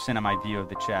 90% of my view of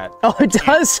the chat. Oh, it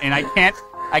does? And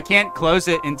I can't close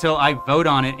it until I vote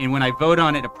on it, and when I vote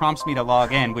on it, it prompts me to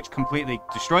log in, which completely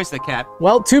destroys the cat.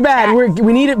 Well, too bad.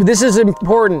 We need it. This is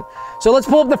important. So let's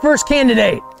pull up the first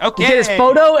candidate. Okay. You get his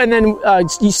photo, and then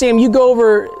Sam, you go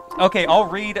over. Okay, I'll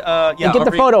read. Yeah. And get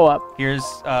the photo up. Here's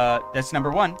that's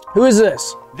number 1. Who is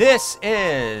this? This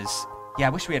is. Yeah, I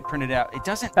wish we had printed out. It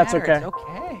doesn't That's matter.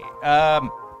 okay. It's okay.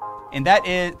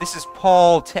 And this is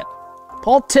Paul Tip.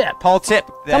 Paul Tip. Paul Tip.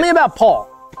 Tell me about Paul.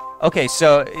 Okay,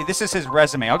 so this is his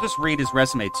resume. I'll just read his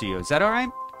resume to you. Is that all right?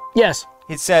 Yes.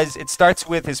 It says it starts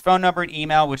with his phone number and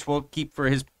email, which we'll keep for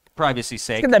his privacy's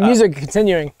sake. Look at that music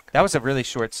continuing. That was a really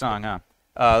short song, huh?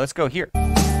 Let's go here.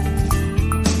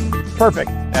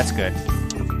 Perfect. That's good.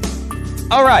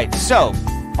 All right, so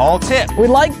Paul Tip. We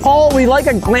like Paul. We like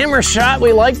a glamour shot.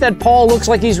 We like that Paul looks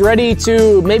like he's ready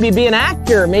to maybe be an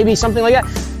actor, maybe something like that.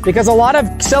 Because a lot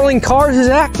of selling cars is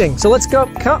acting. So let's go.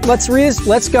 Let's read this.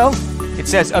 Let's go. It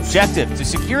says, objective, to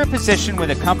secure a position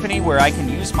with a company where I can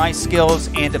use my skills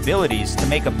and abilities to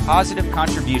make a positive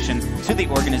contribution to the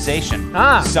organization.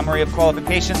 Summary of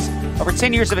qualifications, over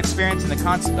 10 years of experience in the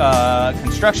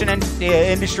construction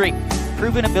industry,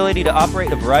 proven ability to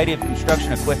operate a variety of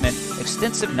construction equipment,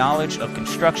 extensive knowledge of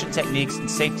construction techniques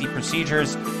and safety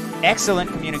procedures,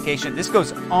 excellent communication. This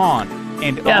goes on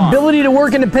and on. Ability to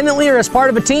work independently or as part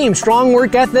of a team, strong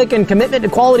work ethic and commitment to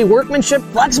quality workmanship,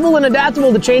 flexible and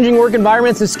adaptable to changing work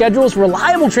environments and schedules,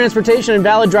 reliable transportation and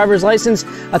valid driver's license,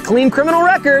 a clean criminal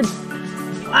record.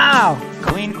 Wow.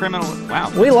 Clean criminal, wow.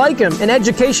 We like him. An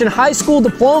education high school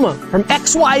diploma from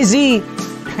XYZ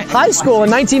High School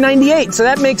in 1998. So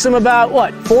that makes him about,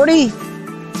 what, 40?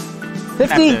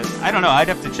 50? I don't know. I'd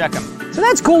have to check him. So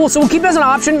that's cool. So we'll keep it as an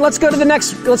option. Let's go to the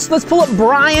next. Let's pull up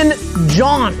Brian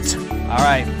Jaunt. All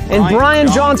right. And Brian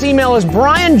Jaunt's email is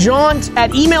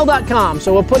brianjaunt@email.com.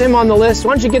 So we'll put him on the list.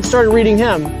 Why don't you get started reading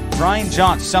him? Brian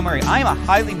Jaunt, summary. I am a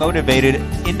highly motivated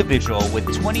individual with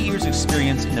 20 years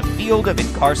experience in the field of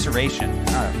incarceration.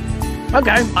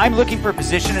 Okay. I'm looking for a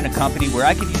position in a company where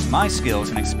I can use my skills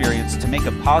and experience to make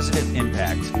a positive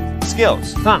impact.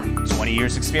 Skills. 20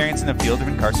 years experience in the field of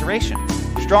incarceration.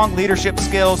 Strong leadership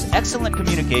skills, excellent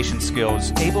communication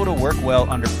skills, able to work well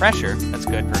under pressure. That's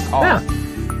good for a caller. Yeah.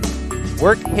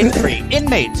 Work history.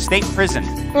 Inmate, state prison.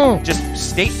 Just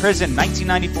state prison,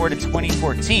 1994 to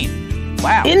 2014.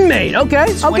 Wow. Inmate.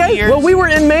 Okay. 20 years. Well, we were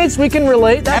inmates. We can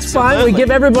relate. That's fine. We Absolutely.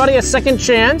 give everybody a second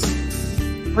chance.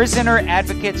 Prisoner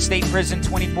advocate, state prison,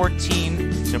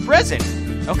 2014. So prison.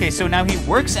 Okay, so now he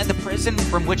works at the prison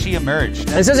from which he emerged.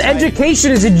 It says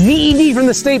education is a GED from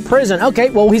the state prison. Okay,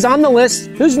 well, he's on the list.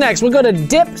 Who's next? We'll go to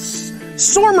Dip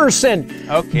Sormerson.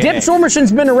 Okay. Dip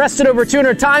Sormerson's been arrested over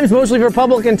 200 times, mostly for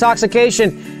public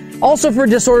intoxication. Also for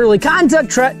disorderly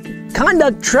conduct,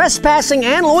 trespassing,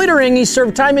 and loitering. He's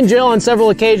served time in jail on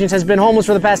several occasions, has been homeless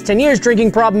for the past 10 years,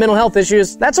 drinking problem, mental health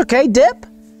issues. That's okay, Dip.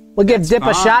 We'll give Dip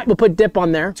a shot. We'll put Dip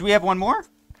on there. Do we have one more?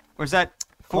 Or is that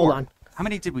 4? Hold on. How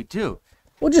many did we do?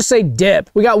 We'll just say Dip.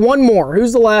 We got one more.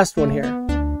 Who's the last one here?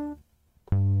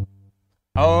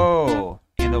 Oh,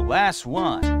 and the last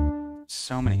one.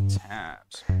 So many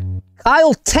tabs.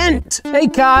 Kyle Tent. Hey,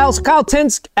 Kyle. So Kyle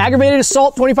Tent's aggravated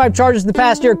assault, 25 charges in the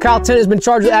past year. Kyle Tent has been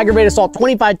charged with aggravated assault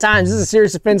 25 times. This is a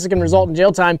serious offense that can result in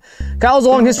jail time. Kyle has a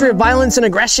long history of violence and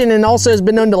aggression and also has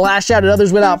been known to lash out at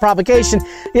others without provocation.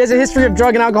 He has a history of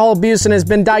drug and alcohol abuse and has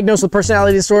been diagnosed with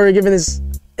personality disorder. Given his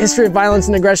history of violence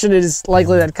and aggression, it is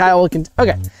likely that Kyle will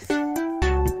Okay.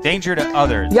 Danger to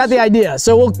others. You got the idea.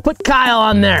 So we'll put Kyle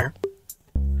on there.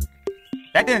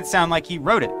 That didn't sound like he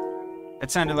wrote it. It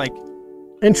sounded like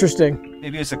Interesting.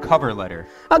 maybe it was a cover letter.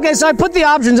 Okay, so I put the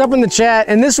options up in the chat,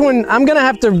 and this one, I'm going to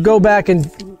have to go back and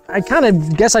I kind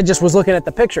of guess I just was looking at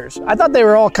the pictures. I thought they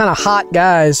were all kind of hot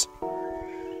guys.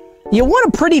 You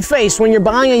want a pretty face when you're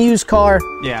buying a used car.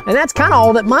 Yeah. And that's kind of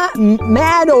all that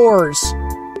matters.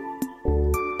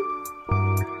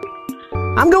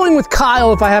 I'm going with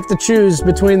Kyle if I have to choose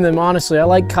between them, honestly. I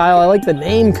like Kyle. I like the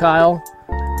name Kyle.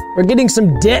 We're getting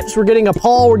some Dips. We're getting a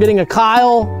Paul. We're getting a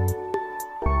Kyle.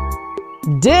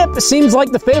 Dip seems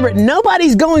like the favorite.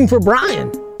 Nobody's going for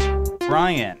Brian.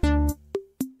 Brian.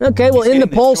 Okay, well, He's in the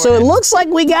getting poll, the so short it end. looks like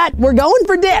we're going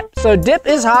for Dip. So Dip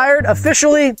is hired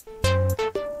officially.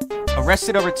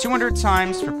 Arrested over 200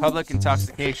 times for public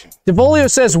intoxication. Devolio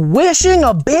says, wishing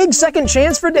a big second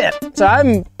chance for Dip. So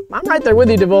I'm right there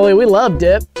with you, Devolio. We love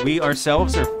Dip. We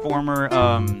ourselves are former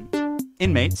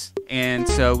inmates, and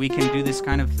so we can do this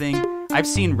kind of thing. I've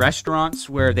seen restaurants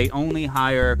where they only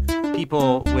hire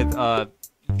people with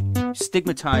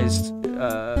stigmatized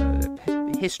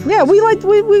history. Yeah,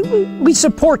 we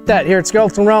support that here at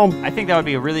Skeleton Realm. I think that would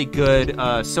be a really good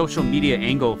social media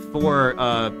angle for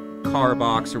Car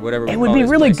Box or whatever. It would be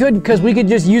really good because we could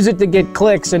just use it to get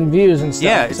clicks and views and stuff.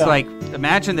 Yeah, it's so. like,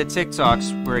 imagine the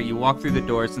TikToks where you walk through the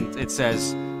doors and it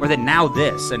says, or the now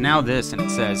this, and now this, and it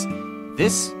says,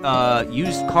 this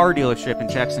used car dealership in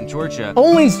Jackson, Georgia,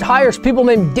 Only hires people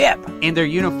named Dip. in their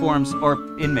uniforms or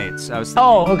inmates. I was thinking.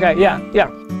 Oh, okay, yeah.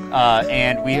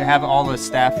 And we have all the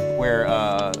staff wear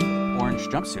orange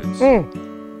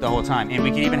jumpsuits the whole time. And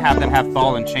we can even have them have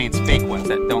ball and chains, fake ones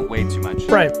that don't weigh too much.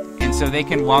 Right. And so they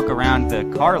can walk around the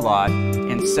car lot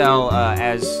and sell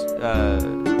as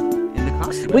in the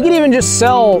costume. We could even just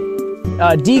sell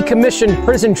decommissioned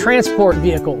prison transport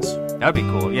vehicles. That'd be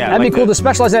cool. Yeah. That'd be cool to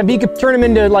specialize in that. You could turn them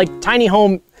into like tiny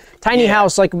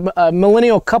house, like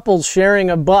millennial couples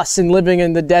sharing a bus and living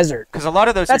in the desert. Because a lot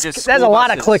of those are just There's a school lot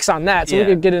of buses. clicks on that, so we Yeah.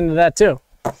 could get into that too.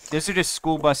 Those are just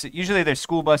school buses. Usually they're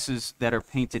school buses that are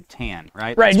painted tan,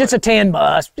 right? Right, That's just what- a tan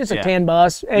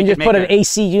bus, and We just could put make an a-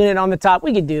 AC unit on the top.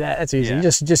 We could do that. That's easy. Yeah.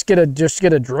 Just get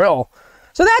a drill.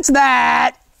 So that's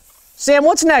that. Sam,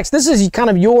 what's next? This is kind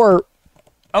of your.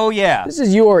 Oh yeah.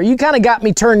 You kind of got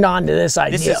me turned on to this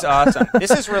idea. This is awesome.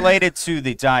 This is related to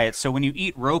the diet. So when you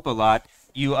eat rope a lot,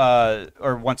 you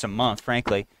or once a month,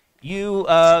 frankly, you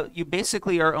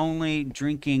basically are only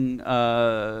drinking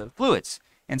fluids.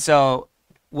 And so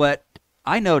what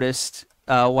I noticed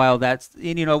while that's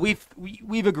and,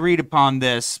 we've agreed upon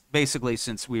this basically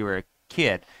since we were a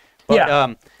kid. But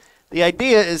Yeah. the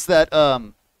idea is that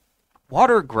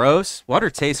water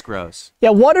tastes gross.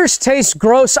 Yeah, waters taste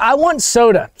gross. I want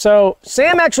soda. So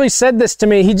Sam actually said this to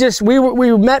me.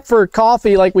 We met for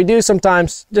coffee like we do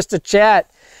sometimes, just to chat.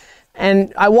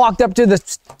 And I walked up to the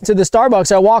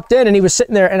Starbucks. I walked in and he was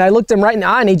sitting there, and I looked him right in the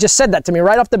eye, and he just said that to me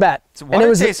right off the bat. So and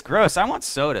water tastes gross. I want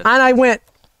soda. And I went,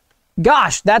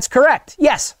 gosh, that's correct.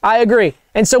 Yes, I agree.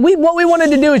 And so what we wanted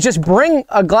to do is just bring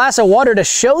a glass of water to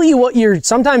show you what you're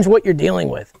dealing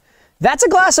with. That's a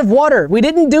glass of water. We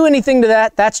didn't do anything to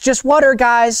that. That's just water,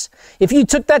 guys. If you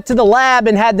took that to the lab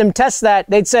and had them test that,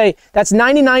 they'd say that's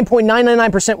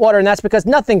 99.999% water, and that's because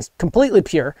nothing's completely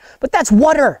pure. But that's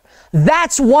water.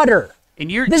 That's water. And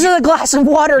This is a glass of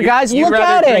water, guys. You'd Look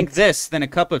rather at drink it. this than a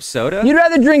cup of soda? You'd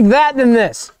rather drink that than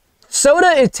this. Soda,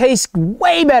 it tastes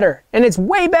way better, and it's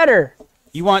way better.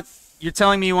 You're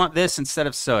telling me you want this instead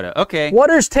of soda. Okay.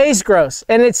 Waters taste gross,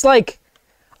 and it's like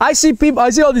I see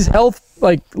all these health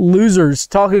like losers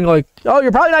talking like, oh,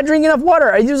 you're probably not drinking enough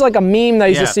water. It was like a meme that I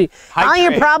used to see. All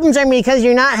your Hydrate. problems are because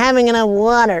you're not having enough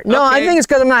water. No, I Okay. think it's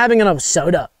because I'm not having enough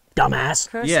soda, dumbass.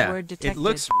 Curse Yeah. word detected. It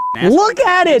looks nasty. Look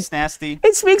at it. It's nasty.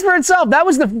 It speaks for itself. That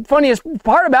was the funniest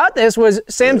part about this was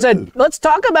Sam said, let's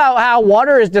talk about how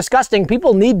water is disgusting.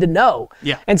 People need to know.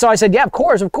 Yeah. And so I said, yeah, of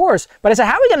course. But I said,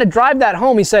 how are we going to drive that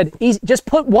home? He said, just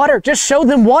put water. Just show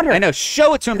them water. I know.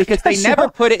 Show it to them because they Show- never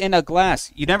put it in a glass.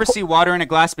 You never see water in a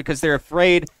glass because they're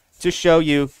afraid to show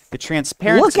you the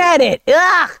transparency. Look at it.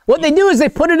 Ugh. What they do is they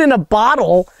put it in a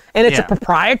bottle, and it's a Yeah.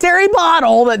 proprietary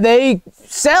bottle that they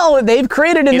sell, that they've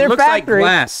created in It their looks like factory.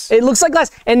 glass. It looks like glass,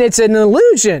 and it's an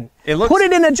illusion. Put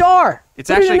it in a jar. It's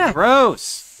Put it in actually that.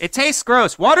 gross. It tastes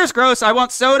gross. Water's gross. I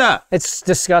want soda. It's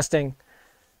disgusting.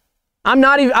 I'm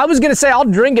not even. I was gonna say I'll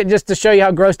drink it just to show you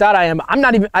how grossed out I am. I'm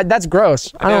not even. That's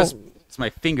gross. I don't. It's my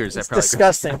fingers that It's probably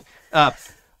disgusting. gross.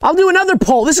 I'll do another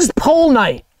poll. This is poll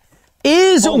night.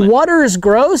 Is Poll night. waters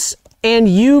gross and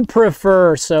you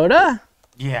prefer soda?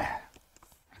 Yeah.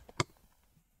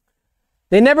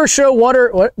 They never show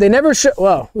water. They never show.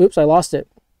 Whoa. Oops, I lost it.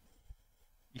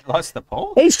 You lost the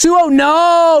poll? H2O,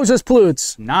 no, says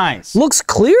Plutz. Nice. Looks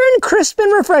clear and crisp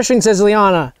and refreshing, says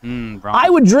Liana. Wrong. I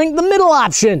would drink the middle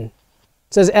option,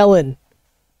 says Ellen.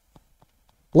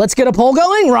 Let's get a poll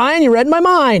going. Ryan, you read my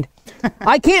mind.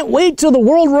 I can't wait till the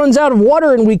world runs out of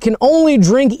water and we can only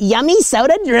drink yummy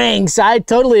soda drinks. I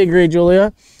totally agree,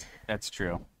 Julia. That's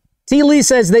true. T. Lee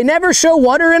says they never show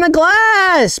water in a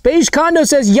glass. Beige Condo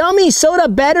says yummy soda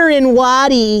better in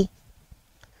Waddy.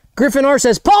 Griffin R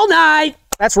says poll night.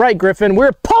 That's right, Griffin.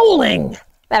 We're polling.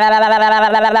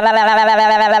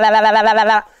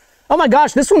 Oh my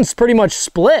gosh, this one's pretty much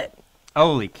split.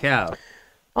 Holy cow.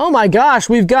 Oh my gosh,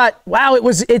 we've got, wow,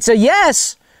 it's a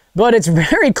yes, but it's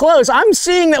very close. I'm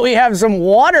seeing that we have some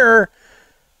water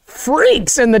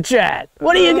freaks in the chat.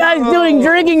 What are you guys doing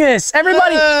drinking this?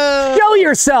 Everybody, show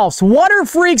yourselves. Water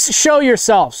freaks, show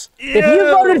yourselves. If you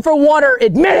voted for water,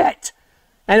 admit it.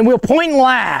 And we'll point and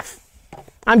laugh.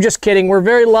 I'm just kidding. We're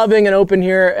very loving and open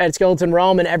here at Skeleton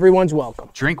Realm, and everyone's welcome.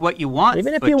 Drink what you want,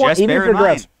 Even if but you want- just even bear if in you're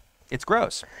mind, gross. it's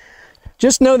gross.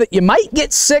 Just know that you might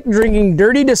get sick drinking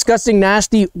dirty, disgusting,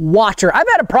 nasty water. I've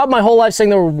had a problem my whole life saying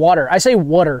the word water. I say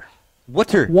water.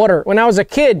 Water. Water. When I was a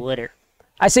kid,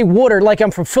 I say water like I'm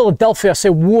from Philadelphia. I say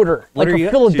water. What Like are from you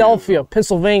up Philadelphia,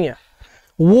 Pennsylvania.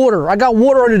 Water. I got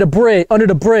water under the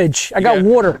bridge. I got got-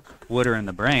 water. Water in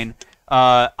the brain.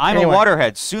 I'm Anyway. a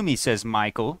waterhead. Sumi says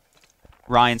Michael.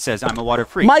 Ryan says I'm a water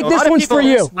freak. Mike, So a this lot of one's people- for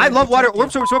you. I love water.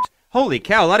 Whoops, whoops, whoops. Holy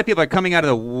cow! A lot of people are coming out of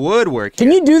the woodwork.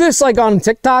 Can here. you do this like on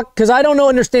TikTok? Because I don't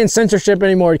understand censorship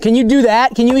anymore. Can you do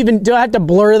that? Can you even, do I have to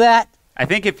blur that? I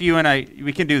think if you and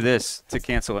we can do this to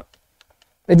cancel it.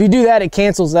 If you do that, it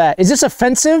cancels that. Is this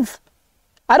offensive?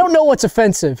 I don't know what's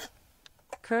offensive.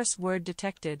 Curse word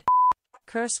detected.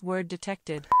 Curse word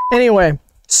detected. Anyway,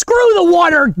 screw the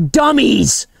water,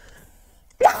 dummies.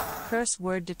 Curse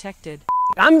word detected.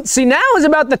 Now is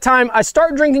about the time I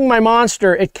start drinking my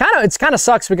Monster. It kind of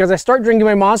sucks because I start drinking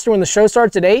my Monster when the show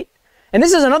starts at 8. And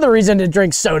this is another reason to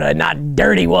drink soda, not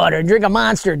dirty water. Drink a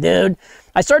Monster, dude.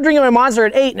 I start drinking my Monster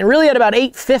at 8, and really at about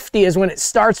 8:50 is when it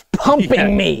starts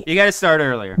pumping me. You got to start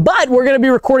earlier. But we're going to be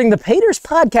recording the Paters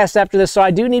podcast after this, so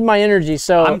I do need my energy.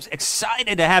 So I'm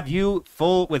excited to have you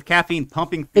full with caffeine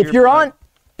pumping. If you're on,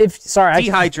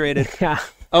 dehydrated. Yeah.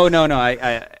 Oh no,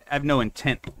 I have no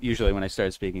intent usually when I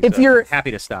start speaking. If so you're I'm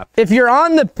happy to stop. If you're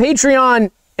on the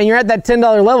Patreon and you're at that $10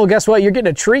 level, guess what? You're getting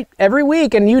a treat every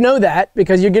week, and you know that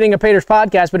because you're getting a Paters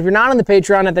podcast. But if you're not on the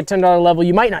Patreon at that $10 level,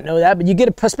 you might not know that, but you get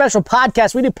a special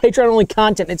podcast. We do Patreon-only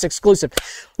content. It's exclusive.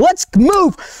 Let's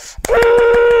move.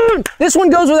 This one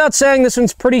goes without saying. This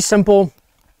one's pretty simple.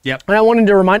 Yep. And I wanted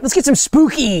to remind, let's get some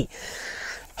spooky,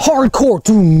 hardcore.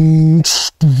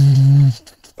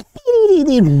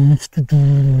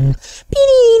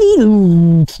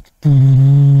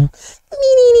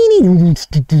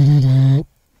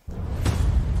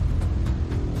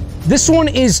 This one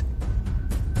is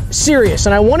serious,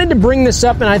 and I wanted to bring this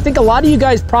up, and I think a lot of you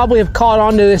guys probably have caught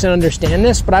on to this and understand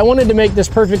this, but I wanted to make this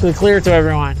perfectly clear to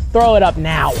everyone. Throw it up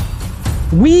now.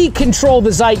 We control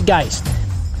the zeitgeist.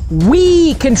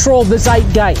 We control the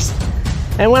zeitgeist.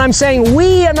 And when I'm saying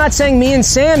we, I'm not saying me and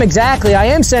Sam exactly. I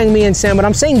am saying me and Sam, but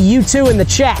I'm saying you two in the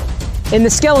chat, in the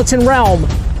Skeleton Realm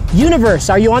universe.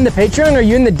 Are you on the Patreon? Are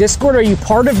you in the Discord? Are you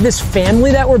part of this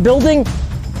family that we're building?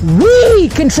 We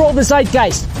control the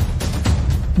zeitgeist.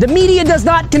 The media does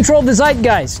not control the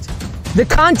zeitgeist. The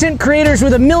content creators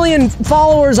with 1 million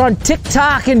followers on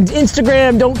TikTok and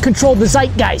Instagram don't control the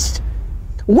zeitgeist.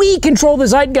 We control the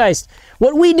zeitgeist.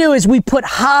 What we do is we put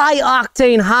high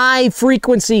octane, high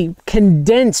frequency,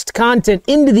 condensed content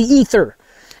into the ether,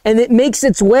 and it makes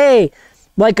its way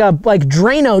like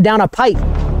Drano down a pipe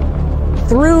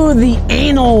through the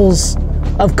annals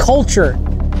of culture,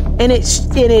 and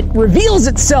it reveals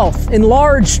itself in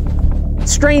large,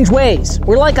 strange ways.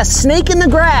 We're like a snake in the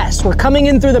grass. We're coming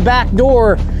in through the back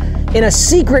door in a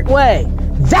secret way.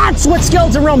 That's what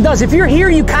Skeleton Realm does. If you're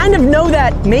here, you kind of know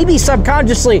that, maybe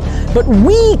subconsciously, but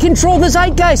we control the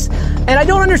zeitgeist. And I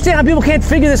don't understand how people can't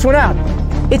figure this one out.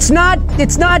 It's not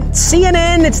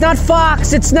CNN, it's not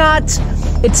Fox, it's not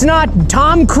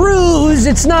Tom Cruise,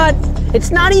 it's not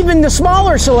even the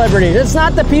smaller celebrities. It's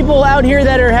not the people out here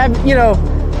that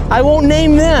I won't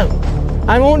name them.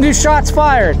 I won't do shots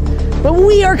fired. But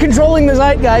we are controlling the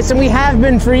zeitgeist, and we have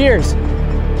been for years.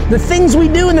 The things we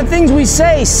do and the things we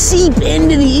say seep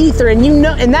into the ether,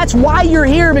 and that's why you're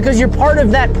here, because you're part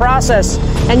of that process.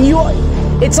 And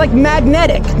it's like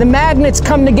magnetic. The magnets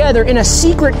come together in a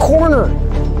secret corner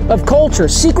of culture.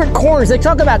 Secret corners. They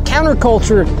talk about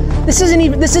counterculture. This isn't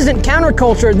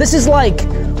counterculture. This is like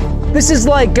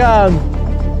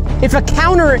if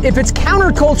it's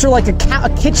counterculture, like a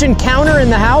kitchen counter in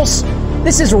the house.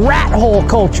 This is rat hole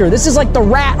culture. This is like the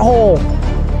rat hole.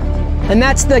 And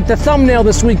that's like the thumbnail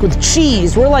this week with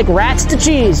cheese. We're like rats to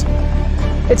cheese.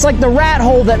 It's like the rat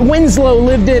hole that Winslow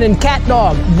lived in Cat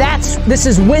Dog. This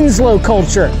is Winslow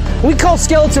culture. We call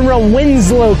Skeleton Realm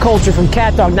Winslow culture from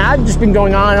Cat Dog. Now, I've just been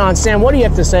going on and on. Sam, what do you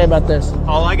have to say about this?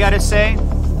 All I gotta say,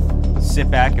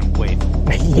 sit back and wait.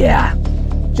 Yeah.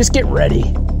 Just get ready.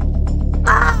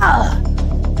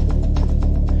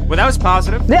 Well, that was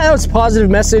positive. Yeah, that was a positive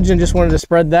message, and just wanted to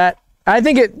spread that. I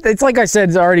think it's like I said,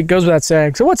 it already goes without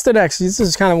saying. So what's the next? This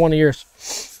is kind of one of yours.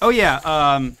 Oh, yeah.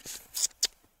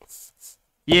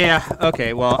 Yeah,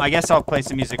 okay. Well, I guess I'll play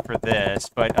some music for this,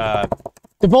 but...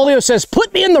 Devolio says,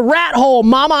 put me in the rat hole,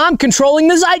 mama. I'm controlling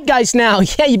the zeitgeist now.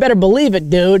 Yeah, you better believe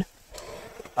it, dude.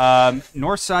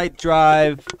 Northside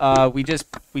Drive,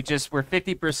 we're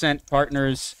 50%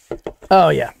 partners. Oh,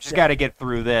 yeah. Just got to get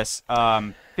through this.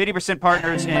 50%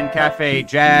 partners in Cafe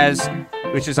Jazz,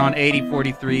 which is on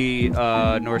 8043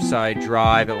 Northside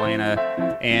Drive,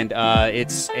 Atlanta. And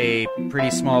it's a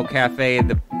pretty small cafe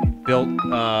built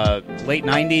late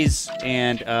 90s.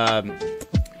 And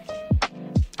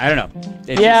I don't know.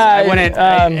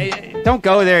 Don't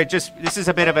go there. This is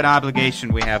a bit of an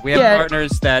obligation we have. We have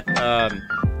partners that...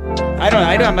 I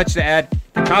don't have much to add.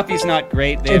 The coffee's not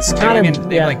great. They have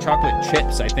like chocolate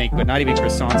chips, I think, but not even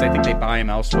croissants. I think they buy them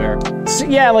elsewhere. So,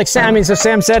 yeah, like Sam. So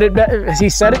Sam said it. He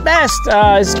said it best.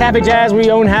 This is Cafe Jazz.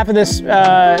 We own half of this.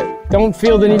 Don't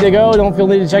feel the need to go. Don't feel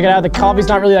the need to check it out. The coffee's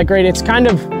not really that great. It's kind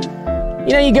of,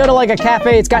 you go to like a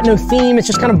cafe. It's got no theme. It's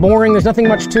just kind of boring. There's nothing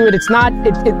much to it. It's not.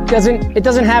 It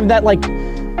doesn't have that like.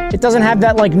 It doesn't have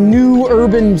that like new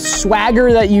urban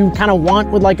swagger that you kind of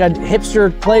want with like a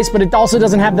hipster place, but it also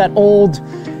doesn't have that old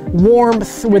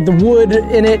warmth with the wood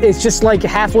in it. It's just like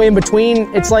halfway in between.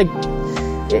 It's like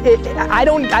I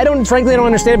don't frankly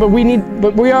understand,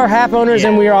 but we are half owners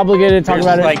and we are obligated to talk There's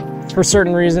about it for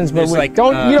certain reasons. But there's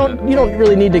you don't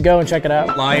really need to go and check it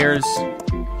out. Flyers,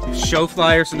 show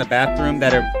flyers in the bathroom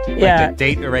that are the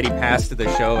date already passed to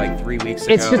the show 3 weeks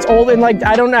ago. It's just old and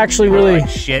I don't actually really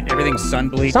shit. Everything's sun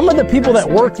bleached. Some of the people that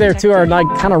work there too are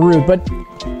kind of rude, but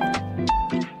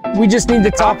we just need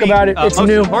to talk about it. It's most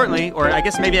new. importantly, or I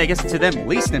guess to them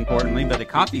least importantly, but the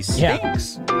coffee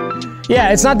stinks.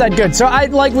 Yeah, it's not that good. So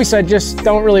like we said, just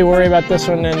don't really worry about this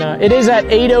one. And it is at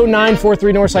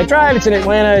 80943 Northside Drive. It's in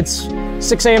Atlanta. It's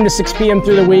 6 a.m. to 6 p.m.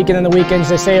 through the week, and then the weekends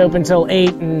they stay open till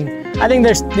 8. And I think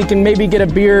they can maybe get a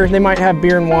beer. They might have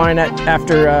beer and wine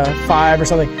after 5 or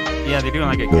something. Yeah, they're doing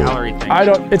like a gallery thing.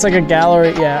 It's like a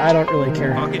gallery. Yeah, I don't really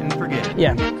care. Fuck it and forget it.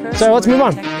 Yeah. So let's move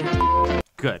on.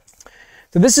 Good.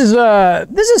 So this is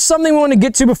something we want to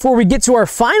get to before we get to our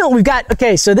final.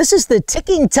 So this is the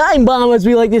ticking time bomb, as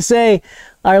we like to say.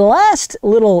 Our last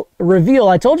little reveal.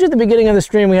 I told you at the beginning of the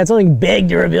stream we had something big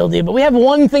to reveal to you, but we have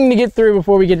one thing to get through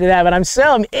before we get to that. But I'm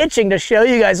itching to show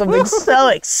you guys something so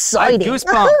exciting.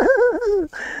 Goosebumps.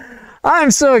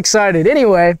 I'm so excited.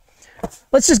 Anyway,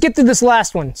 let's just get through this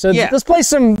last one. So let's play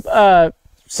some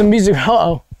music.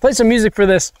 Play some music for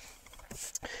this.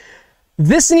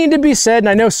 This needs to be said, and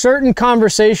I know certain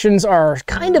conversations are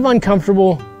kind of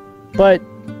uncomfortable, but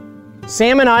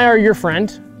Sam and I are your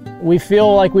friend. We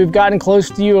feel like we've gotten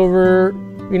close to you over,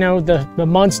 the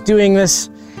months doing this,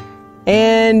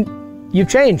 and you've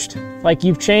changed.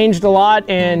 You've changed a lot,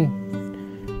 and,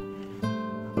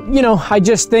 I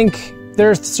just think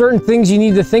there's certain things you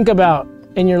need to think about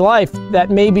in your life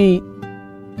that maybe,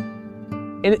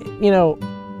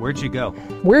 Where'd you go?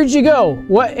 Where'd you go?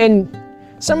 What, and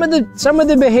some of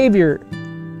the behavior,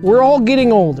 we're all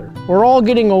getting older. We're all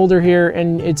getting older here,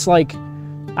 and it's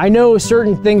I know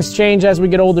certain things change as we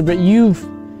get older, but you're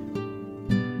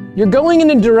going in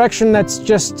a direction that's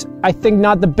just, I think,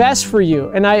 not the best for you.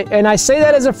 And I say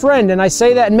that as a friend, and I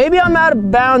say that, and maybe I'm out of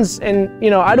bounds, and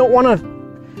I don't want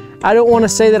to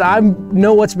say that I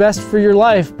know what's best for your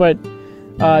life, but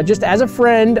just as a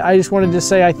friend, I just wanted to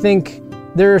say I think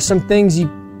there are some things you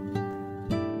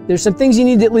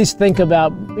need to at least think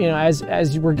about,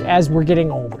 as we're getting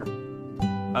older.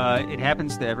 It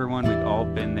happens to everyone. We've all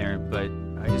been there, but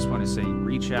I just want to say,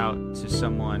 reach out to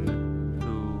someone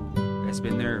who has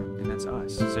been there, and that's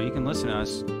us. So you can listen to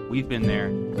us. We've been there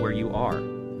where you are.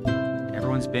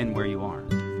 Everyone's been where you are.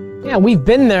 Yeah, we've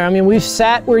been there. I mean, we've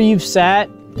sat where you've sat,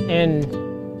 and,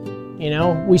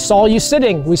 we saw you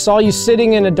sitting. We saw you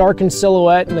sitting in a darkened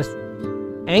silhouette, and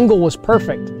the angle was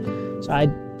perfect. So I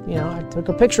took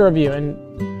a picture of you, and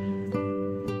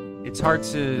it's hard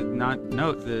to not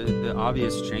note the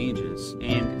obvious changes.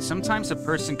 And sometimes a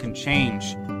person can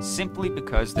change simply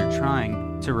because they're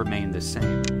trying to remain the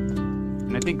same.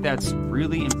 And I think that's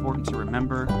really important to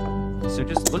remember. So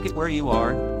just look at where you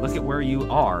are. Look at where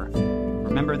you are.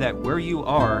 Remember that where you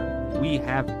are, we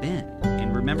have been.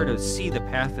 And remember to see the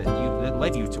path that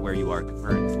led you to where you are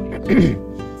currently.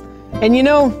 And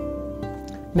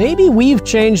maybe we've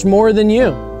changed more than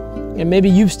you. And maybe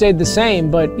you've stayed the same,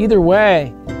 but either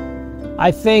way, I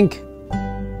think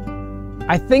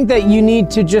that you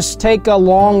need to just take a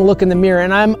long look in the mirror.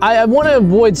 And I want to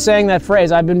avoid saying that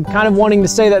phrase. I've been kind of wanting to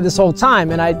say that this whole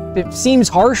time, and it seems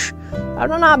harsh. I'm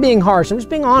not being harsh. I'm just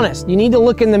being honest. You need to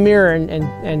look in the mirror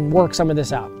and work some of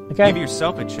this out. Okay? Give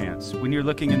yourself a chance. When you're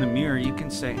looking in the mirror, you can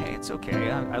say, "Hey, it's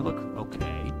okay. I look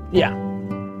okay." Yeah.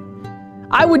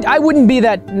 I wouldn't be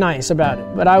that nice about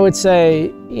it, but I would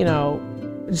say,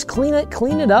 just clean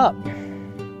it up.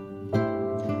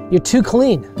 You're too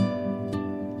clean.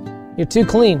 You're too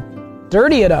clean.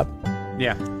 Dirty it up.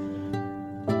 Yeah.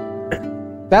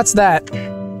 That's that.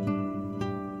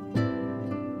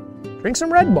 Drink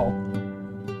some Red Bull.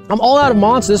 I'm all out of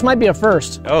Monster. This might be a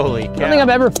first. Holy cow. I don't think I've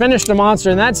ever finished a Monster,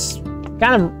 and that's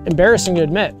kind of embarrassing to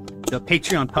admit. The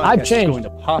Patreon I've podcast is changed. going to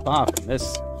pop off from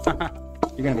this.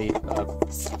 You're going to be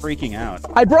freaking out.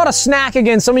 I brought a snack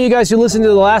again. Some of you guys who listened to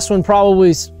the last one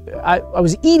probably, I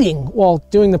was eating while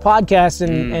doing the podcast,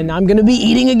 and I'm going to be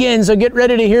eating again. So get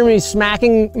ready to hear me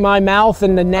smacking my mouth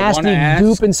and the nasty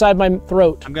goop inside my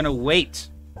throat. I'm going to wait.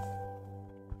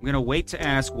 I'm going to wait to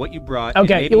ask what you brought.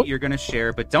 Okay. And maybe you're going to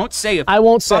share, but don't say a I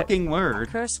won't say fucking word.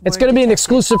 It's going to be an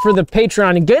exclusive for the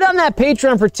Patreon. And get on that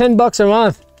Patreon for $10 a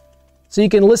month so you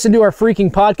can listen to our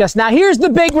freaking podcast. Now, here's the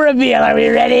big reveal. Are we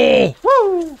ready?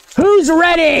 Woo! Who's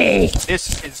ready?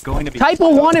 This is going to be... Type a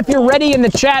 1 if you're ready in the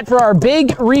chat for our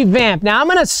big revamp. Now, I'm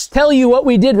going to tell you what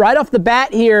we did right off the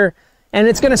bat here, and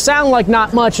it's going to sound like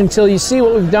not much until you see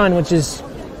what we've done, which is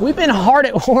we've been hard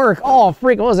at work. Oh,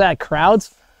 freak, what was that,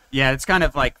 crowds? Yeah, it's kind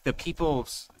of like the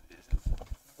people's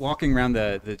walking around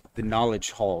the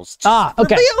knowledge halls. Just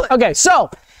Okay. reveal it. Okay, so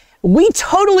we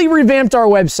totally revamped our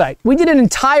website. We did an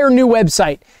entire new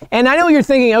website. And I know you're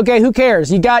thinking, okay, who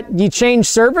cares? You changed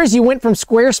servers? You went from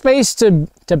Squarespace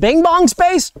to Bing Bong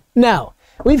Space? No.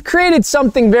 We've created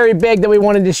something very big that we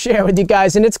wanted to share with you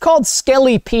guys, and it's called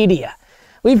Skellypedia.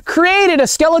 We've created a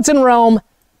Skeleton Realm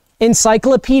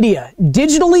encyclopedia,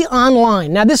 digitally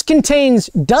online. Now, this contains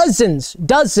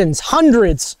dozens,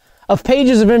 hundreds of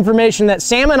pages of information that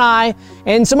Sam and I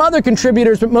and some other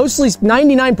contributors, but mostly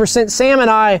 99% Sam and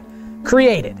I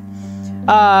created.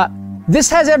 This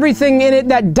has everything in it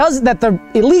that the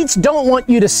elites don't want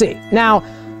you to see. Now,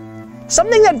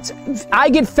 something that I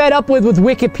get fed up with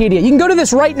Wikipedia. You can go to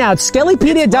this right now. It's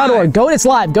skellypedia.org. It's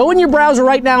live. Go in your browser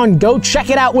right now and go check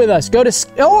it out with us.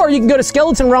 Or you can go to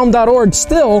skeletonrealm.org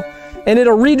still, and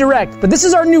it'll redirect. But this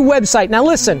is our new website. Now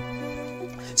listen,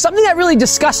 something that really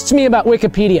disgusts me about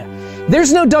Wikipedia.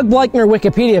 There's no Doug Bleichner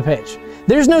Wikipedia page.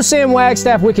 There's no Sam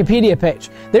Wagstaff Wikipedia page.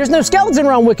 There's no Skeleton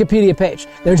Realm Wikipedia page.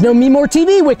 There's no Me More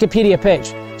TV Wikipedia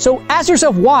page. So ask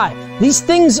yourself why. These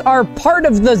things are part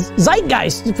of the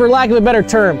zeitgeist, for lack of a better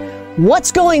term.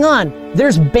 What's going on?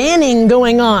 There's banning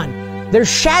going on. There's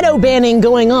shadow banning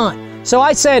going on. So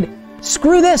I said,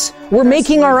 screw this. We're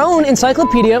making our own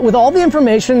encyclopedia with all the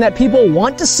information that people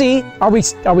want to see. Are we,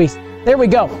 there we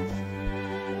go.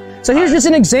 So here's just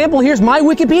an example. Here's my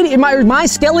Wikipedia, my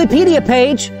Skellypedia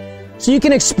page. So you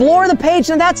can explore the page,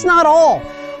 and that's not all.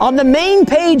 On the main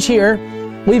page here,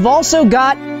 we've also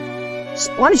got,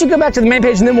 why don't you go back to the main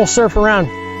page and then we'll surf around.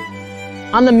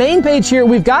 On the main page here,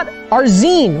 we've got our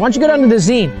zine. Why don't you go down to the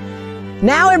zine?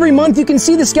 Now every month you can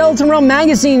see the Skeleton Realm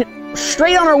magazine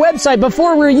straight on our website.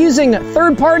 Before we were using a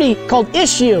third party called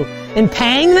Issue and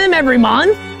paying them every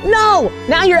month. No!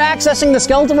 Now you're accessing the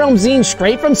Skeleton Realm zine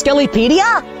straight from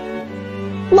Skellypedia?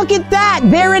 Look at that!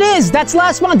 There it is! That's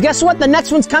last month. Guess what? The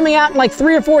next one's coming out in like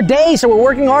 3 or 4 days, so we're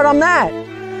working hard on that.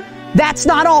 That's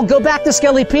not all. Go back to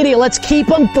Skellypedia. Let's keep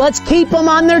them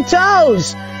on their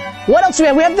toes. What else do we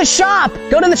have? We have the shop.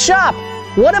 Go to the shop.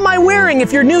 What am I wearing?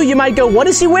 If you're new, you might go, what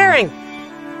is he wearing?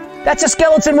 That's a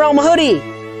Skeleton Realm hoodie.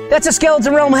 That's a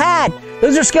Skeleton Realm hat.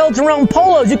 Those are Skeleton Realm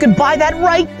polos. You can buy that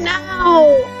right now.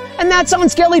 And that's on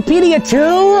Skellypedia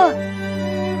too.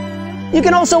 You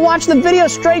can also watch the video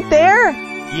straight there.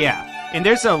 Yeah, and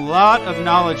there's a lot of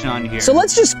knowledge on here. So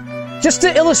let's just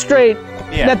to illustrate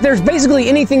that there's basically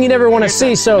anything you'd ever want to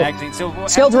see. So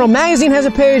Skeleton Realm magazine has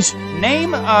a page.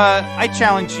 Name, I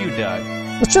challenge you, Doug.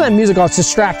 Let's turn that music off. It's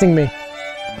distracting me.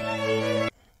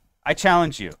 I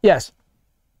challenge you. Yes.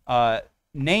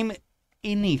 Name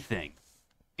anything,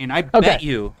 and I bet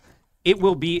you it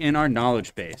will be in our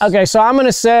knowledge base. Okay, so I'm going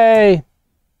to say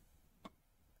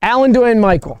Alan Dwayne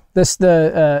Michael,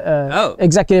 the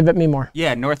executive at Me More.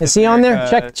 Yeah, North. Is he on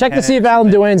there? Check to see if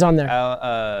Alan Dwayne's on there.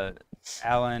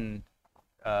 Alan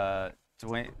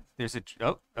Dwayne. There's a.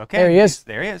 Oh, okay. There he is.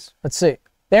 There he is. Let's see.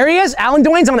 There he is. Alan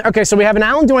Dwayne's on there. Okay, so we have an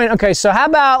Alan Dwayne. Okay, so how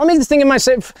about, let me just think in my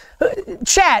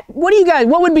chat. What do you guys,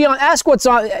 what would be on, ask what's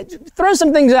on, throw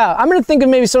some things out. I'm going to think of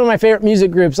maybe some of my favorite music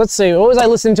groups. Let's see. What was I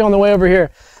listening to on the way over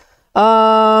here?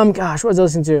 Gosh, what was I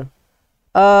listening to?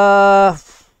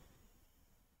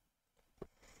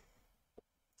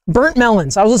 Burnt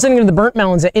Melons. I was listening to the Burnt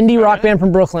Melons, an indie rock band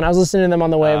from Brooklyn. I was listening to them on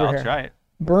the way over here. I'll try it.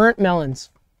 Burnt Melons.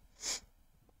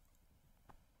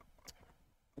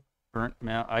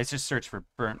 I just searched for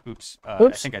burnt. Oops.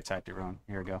 Oops. I think I typed it wrong.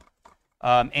 Here we go.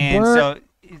 So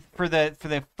for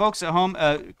the folks at home,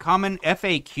 common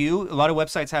FAQ. A lot of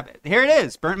websites have. Here it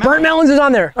is. Burnt Melons. Burnt Melons is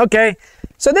on there. Okay.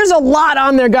 So there's a lot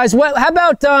on there, guys. How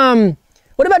about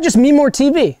what about just Me More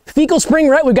TV? Fecal Spring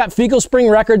Records. We've got Fecal Spring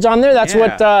Records on there. That's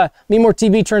what Me More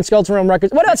TV turned Skeleton Realm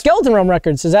Records. What about Skeleton Realm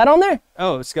Records? Is that on there?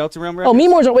 Oh, Skeleton Realm Records. Oh, Me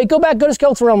More's on. Wait, go to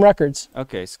Skeleton Realm Records.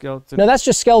 Okay, Skeleton. No, that's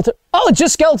just Skeleton. Oh, it's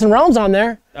just Skeleton Realms on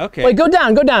there. Okay. Wait, go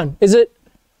down. Is it?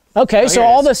 Okay, so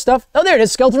all this stuff. Oh, there it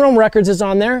is. Skeleton Realm Records is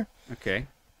on there. Okay.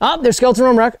 Oh, there's Skeleton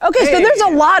Realm Records. Okay, so there's a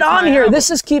lot on here. Album. This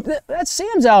is that's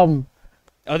Sam's album.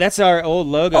 Oh, that's our old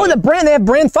logo. Oh, they have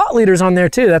brand thought leaders on there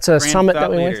too. That's a summit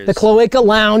that we went to. The Cloaca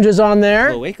Lounge is on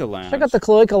there. Cloaca Lounge. Check out the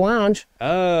Cloaca Lounge.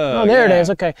 Oh, there it is.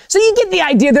 Okay. So you get the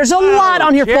idea. There's a lot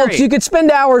on here, folks. You could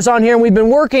spend hours on here, and we've been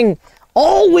working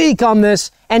all week on this.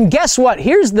 And guess what?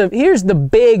 Here's the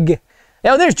big.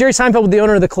 Oh, there's Jerry Seinfeld with the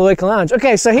owner of the Cloaca Lounge.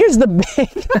 Okay, so here's the big.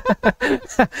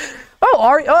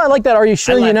 I like that. Are you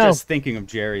sure you know? Just thinking of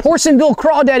Jerry. Portsonville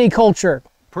Crawdaddy culture.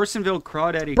 Portsonville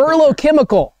Crawdaddy. Burlow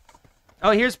Chemical. Oh,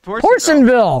 here's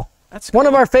Portsonville. That's cool. One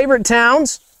of our favorite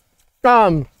towns.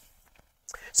 So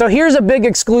here's a big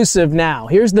exclusive now.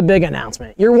 Here's the big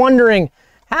announcement. You're wondering,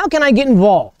 how can I get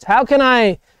involved? How can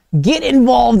I Get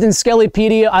involved in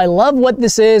Skellypedia. I love what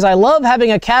this is. I love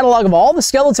having a catalog of all the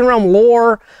Skeleton Realm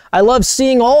lore. I love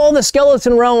seeing all the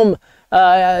Skeleton Realm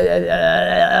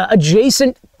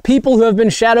adjacent people who have been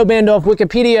shadow banned off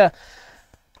Wikipedia.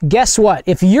 Guess what?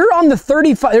 If you're on the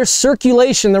 35, there's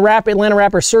circulation, the Atlanta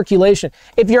Rapper circulation.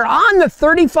 If you're on the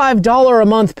 $35 a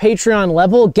month Patreon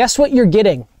level, guess what you're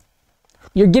getting?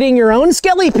 You're getting your own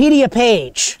Skellypedia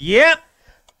page. Yep.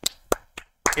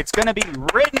 It's going to be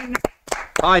written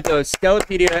by those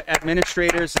Skellypedia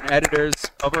administrators and editors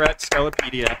over at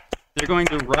Skellypedia. They're going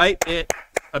to write it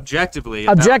objectively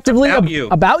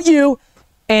about you.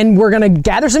 And we're going to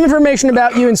gather some information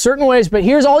about you in certain ways, but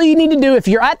here's all you need to do. If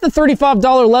you're at the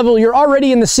 $35 level, you're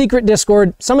already in the secret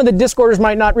Discord. Some of the Discorders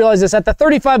might not realize this. At the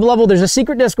 35 level, there's a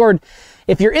secret Discord.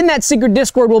 If you're in that secret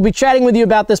Discord, we'll be chatting with you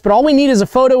about this, but all we need is a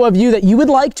photo of you that you would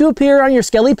like to appear on your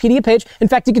Skellypedia page. In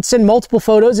fact, you could send multiple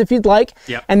photos if you'd like,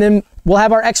 and then we'll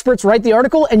have our experts write the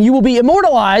article, and you will be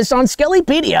immortalized on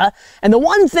Skellypedia. And the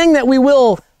one thing that we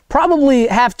will probably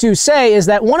have to say is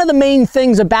that one of the main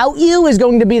things about you is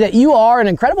going to be that you are an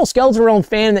incredible Skeleton Realm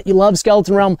fan, that you love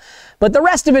Skeleton Realm, but the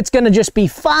rest of it's going to just be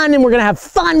fun, and we're going to have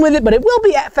fun with it, but it will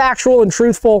be factual and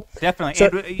truthful. Definitely. So,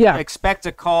 and expect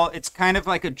a call. It's kind of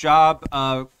like a job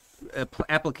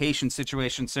application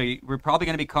situation, so we're probably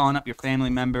going to be calling up your family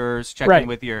members, checking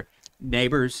with your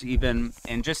neighbors even,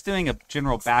 and just doing a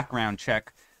general background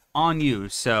check on you.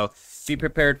 So be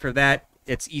prepared for that.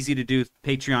 It's easy to do.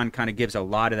 Patreon kind of gives a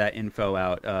lot of that info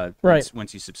out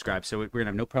once you subscribe. So we're going to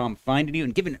have no problem finding you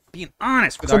and being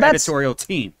honest with our editorial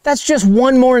team. That's just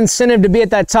one more incentive to be at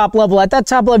that top level. At that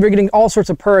top level, you're getting all sorts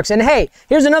of perks. And hey,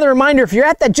 here's another reminder. If you're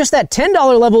at that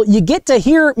 $10 level, you get to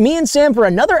hear me and Sam for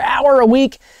another hour a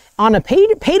week on a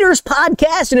Paters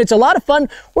podcast, and it's a lot of fun.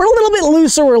 We're a little bit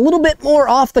looser, we're a little bit more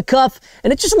off the cuff,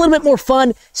 and it's just a little bit more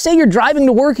fun. Say you're driving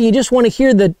to work and you just want to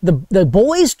hear the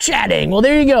boys chatting. Well,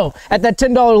 there you go, at that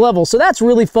 $10 level. So that's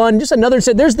really fun. Just another,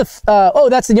 there's that's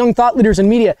the Young Thought Leaders in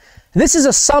Media. This is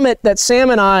a summit that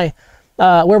Sam and I,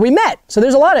 where we met. So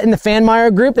there's a lot in the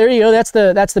Fanmeyer group. There you go, that's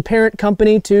the parent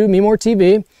company to Me More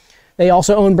TV. They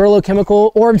also own Burlow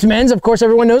Chemical, Orbs Men's. Of course,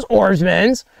 everyone knows Orbs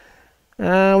Men's. We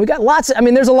got lots of,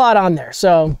 there's a lot on there,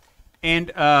 so.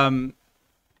 And I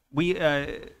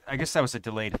guess that was a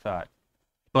delayed thought.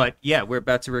 But yeah, we're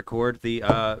about to record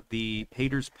the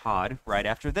Paters pod right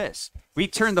after this. We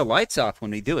turn the lights off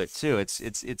when we do it too.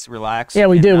 It's relaxed. Yeah,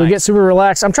 we do. Nice. We get super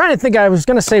relaxed. I'm trying to think, I was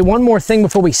going to say one more thing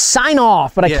before we sign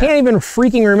off, but I can't even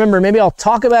freaking remember. Maybe I'll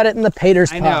talk about it in the Paters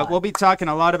pod. I know. We'll be talking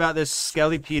a lot about this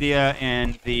Skellypedia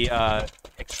and the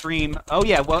extreme. Oh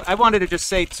yeah, well, I wanted to just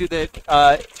say to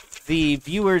the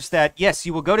viewers that, yes,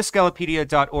 you will go to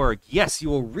Skellypedia.org. Yes, you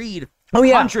will read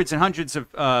hundreds and hundreds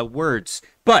of words.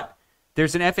 But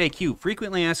there's an FAQ,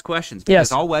 frequently asked questions,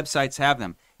 because all websites have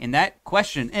them. And that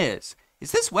question is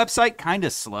this website kind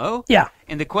of slow? Yeah.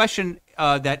 And the question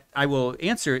that I will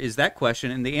answer is that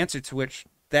question, and the answer to which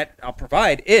that I'll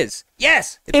provide is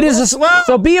yes. It is slow.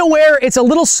 So be aware, it's a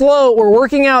little slow. We're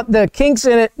working out the kinks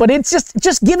in it, but it's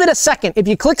just give it a second. If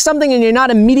you click something and you're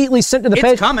not immediately sent to the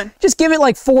page, coming. Just give it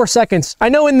like 4 seconds. I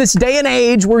know in this day and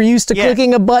age, we're used to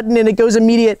clicking a button and it goes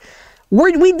immediate.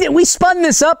 We spun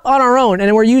this up on our own,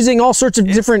 and we're using all sorts of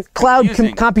different cloud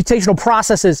computational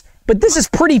processes. But this is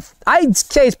I'd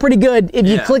say it's pretty good if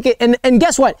you click it. And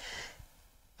guess what?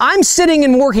 I'm sitting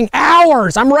and working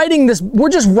hours. I'm writing this.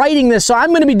 We're just writing this, so I'm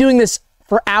going to be doing this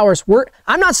for hours.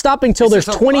 I'm not stopping till there's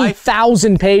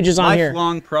 20,000 pages on here.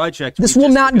 Lifelong project. This will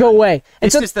not go away.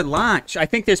 It's just the launch. I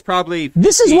think there's probably.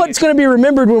 This is what's going to be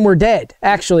remembered when we're dead,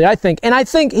 actually, I think. And I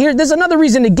think there's another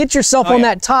reason to get yourself on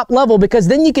that top level, because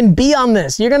then you can be on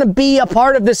this. You're going to be a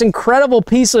part of this incredible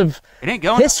piece of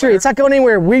history. Nowhere. It's not going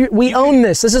anywhere. We own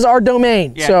this. This is our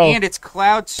domain. Yeah, so. And it's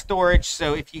cloud storage,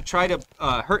 so if you try to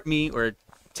hurt me or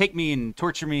take me and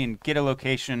torture me and get a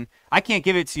location, I can't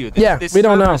give it to you. This we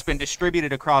don't know. Has been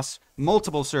distributed across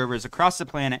multiple servers across the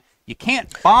planet. You can't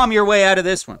bomb your way out of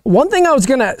this one. One thing I was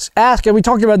going to ask, and we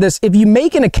talked about this, if you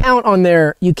make an account on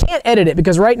there, you can't edit it,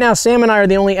 because right now Sam and I are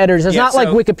the only editors. It's not like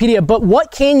Wikipedia, but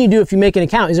what can you do if you make an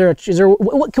account?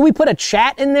 Can we put a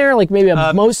chat in there, like maybe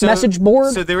a message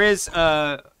board? So there is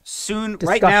soon,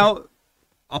 right now,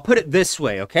 I'll put it this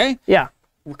way, okay? Yeah.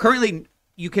 We're currently,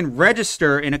 you can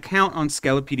register an account on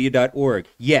Skellypedia.org.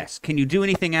 Yes. Can you do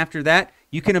anything after that?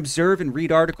 You can observe and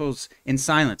read articles in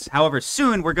silence. However,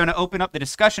 soon we're going to open up the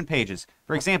discussion pages.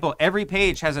 For example, every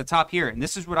page has a top here, and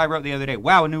this is what I wrote the other day.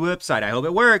 Wow, a new website. I hope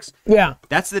it works. Yeah.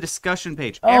 That's the discussion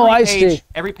page. I see.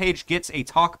 Every page gets a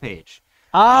talk page.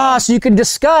 So you can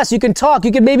discuss, you can talk,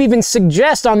 you can maybe even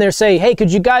suggest on there, say, hey,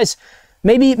 could you guys,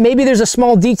 maybe there's a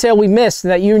small detail we missed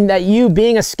that you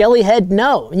being a Skelly head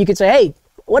know. And you could say, hey,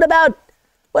 What about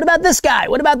this guy?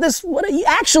 What about this?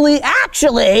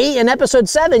 Actually, in episode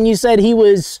 7, you said he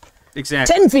was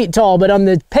Exactly. 10 feet tall, but on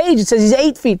the page it says he's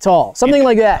 8 feet tall. Something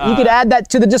like that. You could add that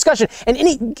to the discussion. And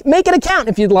make an account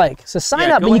if you'd like. So sign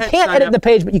up, but you can't edit the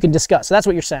page, but you can discuss. So that's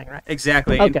what you're saying, right?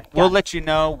 Exactly. Okay. And we'll let you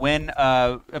know when,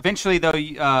 eventually though,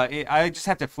 I just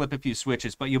have to flip a few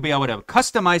switches, but you'll be able to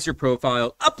customize your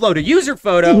profile, upload a user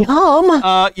photo.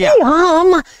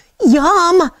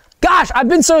 Yum. Gosh, I've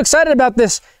been so excited about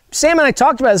this. Sam and I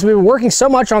talked about this. We were working so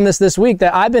much on this week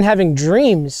that I've been having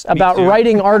dreams about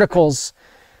writing articles.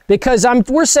 Because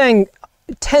we're saying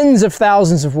tens of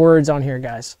thousands of words on here,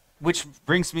 guys. Which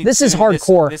brings me this to is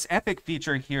hardcore. This epic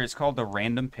feature here is called the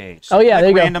random page. So there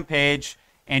you go. Random page,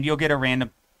 and you'll get a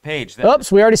random page.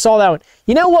 Oops, we already saw that one.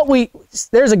 You know what?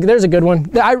 There's a good one.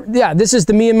 This is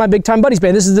the Me and My Big Time Buddies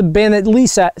band. This is the band that Lee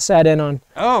sat in on.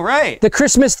 Oh, right. The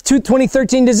Christmas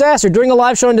 2013 disaster. During a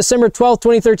live show on December 12th,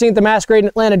 2013 at the Masquerade in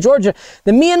Atlanta, Georgia,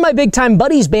 the Me and My Big Time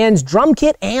Buddies band's drum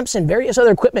kit, amps, and various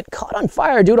other equipment caught on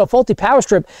fire due to a faulty power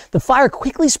strip. The fire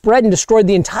quickly spread and destroyed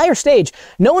the entire stage.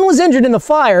 No one was injured in the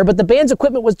fire, but the band's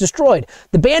equipment was destroyed.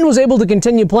 The band was able to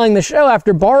continue playing the show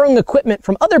after borrowing equipment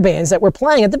from other bands that were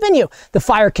playing at the venue. The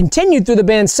fire continued through the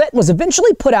band's set and was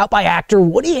eventually put out by actor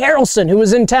Woody Harrelson, who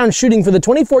was in town shooting for the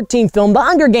 2014 film The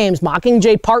Hunger Games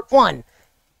Mockingjay Part 1.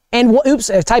 And was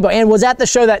at the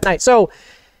show that night. So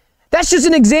that's just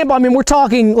an example. I mean, we're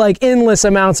talking like endless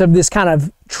amounts of this kind of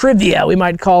trivia, we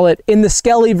might call it, in the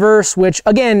Skellyverse, which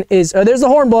again is, there's the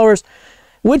Hornblowers,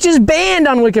 which is banned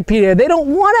on Wikipedia. They don't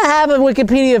want to have a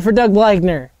Wikipedia for Doug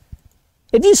Bleichner.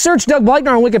 If you search Doug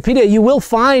Bleichner on Wikipedia, you will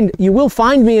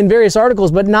find me in various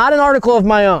articles, but not an article of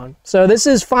my own. So this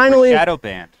is finally shadow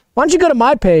banned. Why don't you go to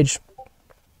my page?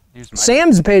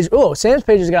 Sam's page. Oh, Sam's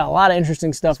page has got a lot of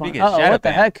interesting stuff on it. What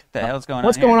the heck? What the hell's going on?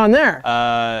 What's going on there?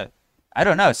 I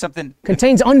don't know. Something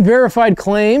contains unverified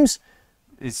claims.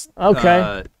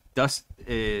 Okay.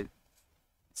 It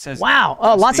says. Wow.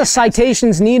 Oh, lots of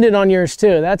citations needed on yours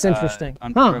too. That's interesting.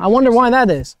 I wonder why that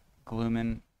is.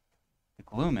 Gloomin.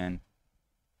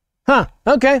 Huh.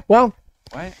 Okay. Well.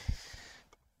 Why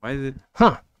is it?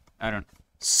 Huh. I don't.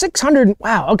 600.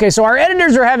 Wow. Okay. So our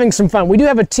editors are having some fun. We do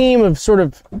have a team of sort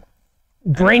of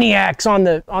brainiacs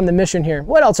on the mission here.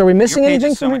 What else? Are we missing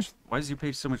anything from here? Why is your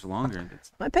page so much longer?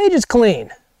 My page is clean.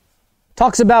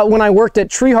 Talks about when I worked at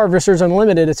Tree Harvesters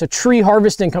Unlimited. It's a tree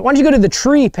harvesting company. Why don't you go to the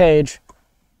tree page?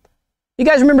 You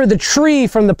guys remember the tree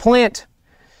from the plant?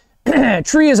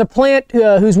 Tree is a plant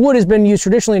whose wood has been used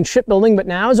traditionally in shipbuilding, but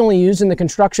now is only used in the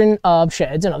construction of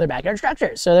sheds and other backyard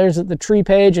structures. So there's the tree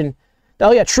page, and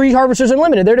oh yeah, Tree Harvesters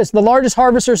Unlimited. There it is. The largest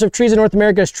harvesters of trees in North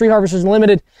America is Tree Harvesters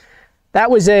Unlimited.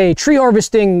 That was a tree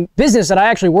harvesting business that I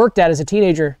actually worked at as a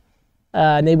teenager,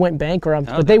 and they went bankrupt.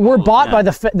 But they were bought by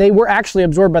they were actually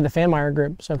absorbed by the Fanmeyer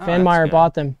Group. So Fanmeyer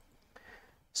bought them.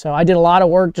 So I did a lot of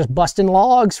work just busting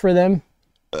logs for them.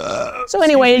 So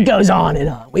anyway, it goes on and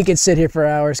on. We could sit here for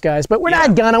hours, guys, but we're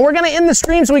not gonna. We're gonna end the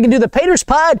stream so we can do the Paters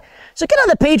Pod. So get on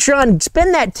the Patreon,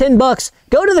 spend that $10,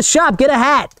 go to the shop, get a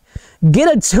hat, get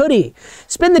a hoodie,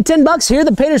 spend the $10, hear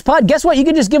the Paters Pod. Guess what? You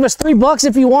can just give us $3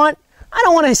 if you want. I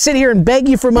don't want to sit here and beg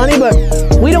you for money, but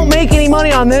we don't make any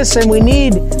money on this, and we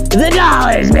need the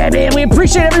dollars, baby. And we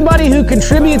appreciate everybody who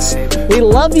contributes. We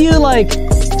love you like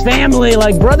family,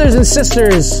 like brothers and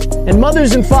sisters, and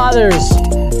mothers and fathers,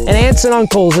 and aunts and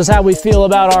uncles is how we feel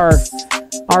about our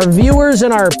viewers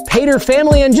and our Pater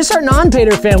family and just our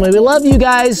non-Pater family. We love you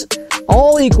guys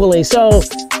all equally. So,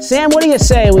 Sam, what do you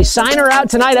say? We sign her out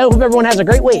tonight. I hope everyone has a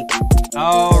great week.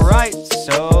 All right.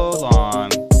 So long.